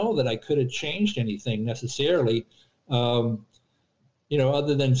don't know that I could have changed anything necessarily,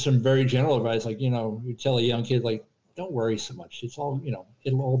 other than some very general advice, like, you tell a young kid, like, don't worry so much. It's all,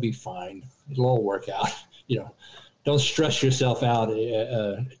 it'll all be fine. It'll all work out. Don't stress yourself out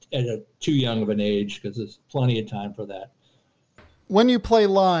at too young of an age, because there's plenty of time for that. When you play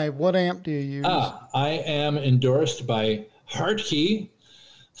live, what amp do you use? I am endorsed by Hartke.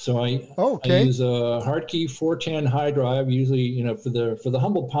 So I Okay. use a Hartke 410 high drive, usually, for the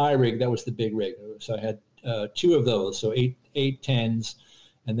Humble Pi rig, that was the big rig. So I had two of those, so eight tens,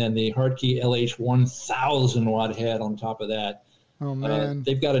 and then the Hartke LH 1000 watt head on top of that. Oh man.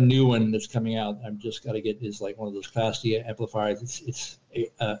 They've got a new one that's coming out. I've just got to get is like one of those Class D amplifiers. It's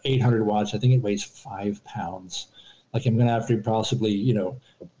 800 watts. I think it weighs 5 pounds. Like I'm going to have to possibly,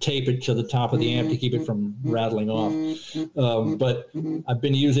 tape it to the top of the amp to keep it from rattling off. But I've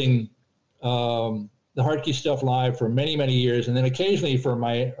been using the Hartke stuff live for many, many years, and then occasionally for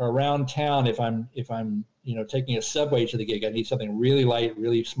my around town, if I'm taking a subway to the gig, I need something really light,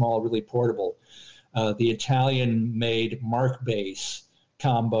 really small, really portable. The Italian-made Mark Bass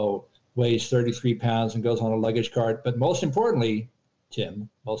combo weighs 33 pounds and goes on a luggage cart. But most importantly, Tim,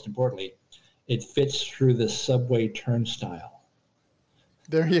 it fits through the subway turnstile.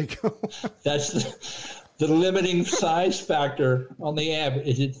 There you go. That's the limiting size factor on the amp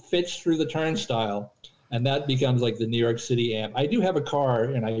is it fits through the turnstile, and that becomes like the New York City amp. I do have a car,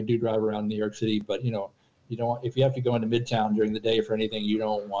 and I do drive around New York City, but you don't. If you have to go into Midtown during the day for anything, you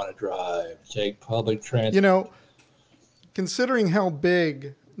don't want to drive. Take public transit. Considering how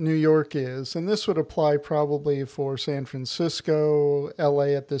big New York is, and this would apply probably for San Francisco,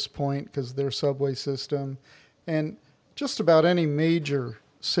 LA at this point, because their subway system, and just about any major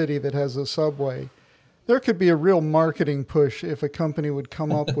city that has a subway, there could be a real marketing push if a company would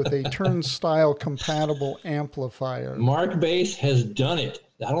come up with a turnstile compatible amplifier. Mark Bass has done it.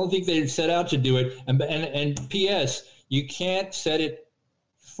 I don't think they set out to do it. And P.S., you can't set it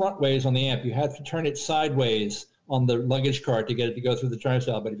front ways on the amp. You have to turn it sideways on the luggage cart to get it to go through the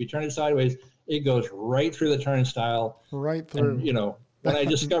turnstile. But if you turn it sideways, it goes right through the turnstile. Right through. And, when I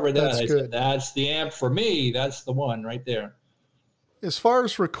discovered that, I good. said, that's the amp for me. That's the one right there. As far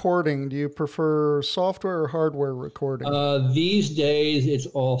as recording, do you prefer software or hardware recording? These days, it's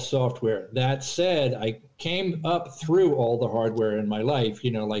all software. That said, I came up through all the hardware in my life.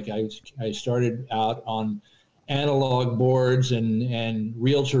 Like I started out on analog boards and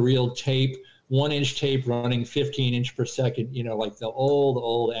reel-to-reel tape, 1-inch tape running 15 inch per second, like the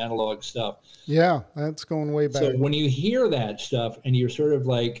old analog stuff. Yeah, that's going way back. So when you hear that stuff and you're sort of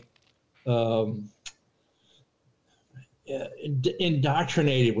like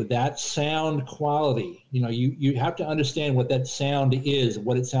indoctrinated with that sound quality, you have to understand what that sound is,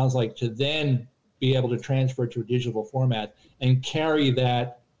 what it sounds like, to then be able to transfer to a digital format and carry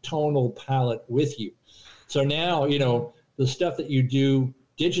that tonal palette with you. So now, the stuff that you do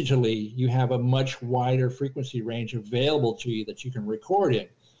digitally, you have a much wider frequency range available to you that you can record in.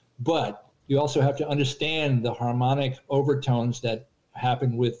 But you also have to understand the harmonic overtones that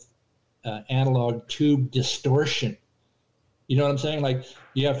happen with analog tube distortion. You know what I'm saying? Like,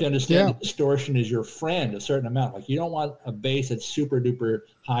 you have to understand that distortion is your friend, a certain amount. Like, you don't want a bass that's super duper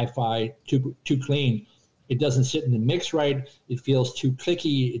hi-fi, too clean. It doesn't sit in the mix right. It feels too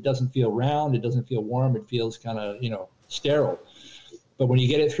clicky. It doesn't feel round. It doesn't feel warm. It feels kind of, sterile. But when you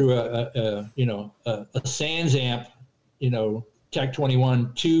get it through a Sans amp, Tech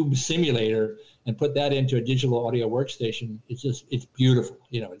 21 tube simulator and put that into a digital audio workstation, it's beautiful.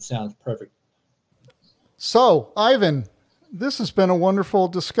 It sounds perfect. So, Ivan, this has been a wonderful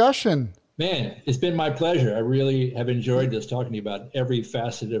discussion. Man, it's been my pleasure. I really have enjoyed this, talking to you about every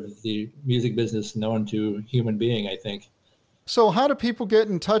facet of the music business known to a human being, I think. So how do people get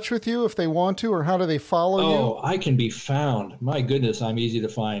in touch with you if they want to, or how do they follow you? Oh, I can be found. My goodness, I'm easy to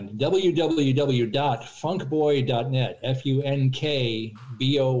find. www.funkboy.net,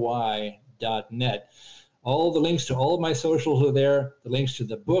 FUNKBOY.net. All the links to all of my socials are there. The links to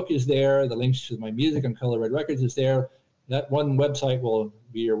the book is there. The links to my music on Color Red Records is there. That one website will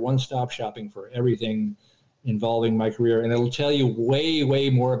be your one-stop shopping for everything involving my career. And it'll tell you way, way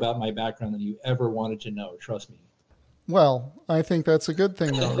more about my background than you ever wanted to know. Trust me. Well, I think that's a good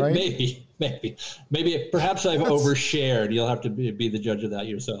thing, though, right? Maybe. Perhaps I've overshared. You'll have to be the judge of that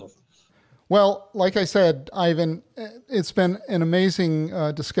yourself. Well, like I said, Ivan, it's been an amazing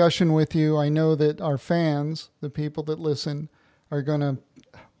discussion with you. I know that our fans, the people that listen, they're gonna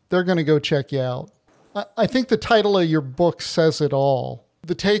go check you out. I think the title of your book says it all.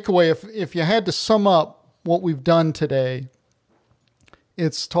 The takeaway, if you had to sum up what we've done today,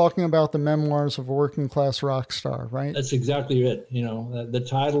 it's talking about the memoirs of a working class rock star, right? That's exactly it. You know, the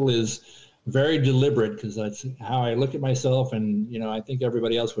title is very deliberate because that's how I look at myself. And, you know, I think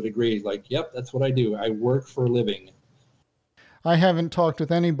everybody else would agree. Like, yep, that's what I do. I work for a living. I haven't talked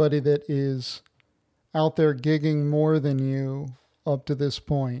with anybody that is out there gigging more than you up to this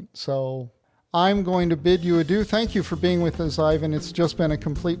point. So I'm going to bid you adieu. Thank you for being with us, Ivan. It's just been a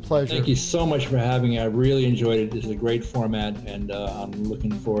complete pleasure. Thank you so much for having me. I really enjoyed it. This is a great format, and I'm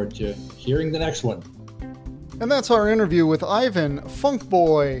looking forward to hearing the next one. And that's our interview with Ivan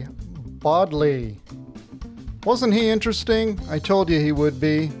Funkboy Bodley. Wasn't he interesting? I told you he would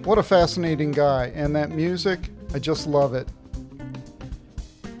be. What a fascinating guy. And that music, I just love it.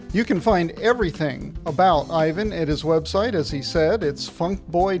 You can find everything about Ivan at his website. As he said, it's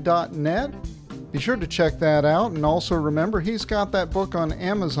funkboy.net. Be sure to check that out. And also remember, he's got that book on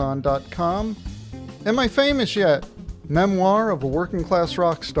Amazon.com. Am I famous yet? Memoir of a Working Class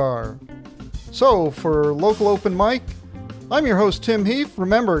Rock Star. So, for Local Open Mic, I'm your host, Tim Heath.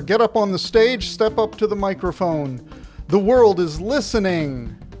 Remember, get up on the stage, step up to the microphone. The world is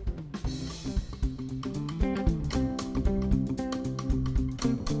listening.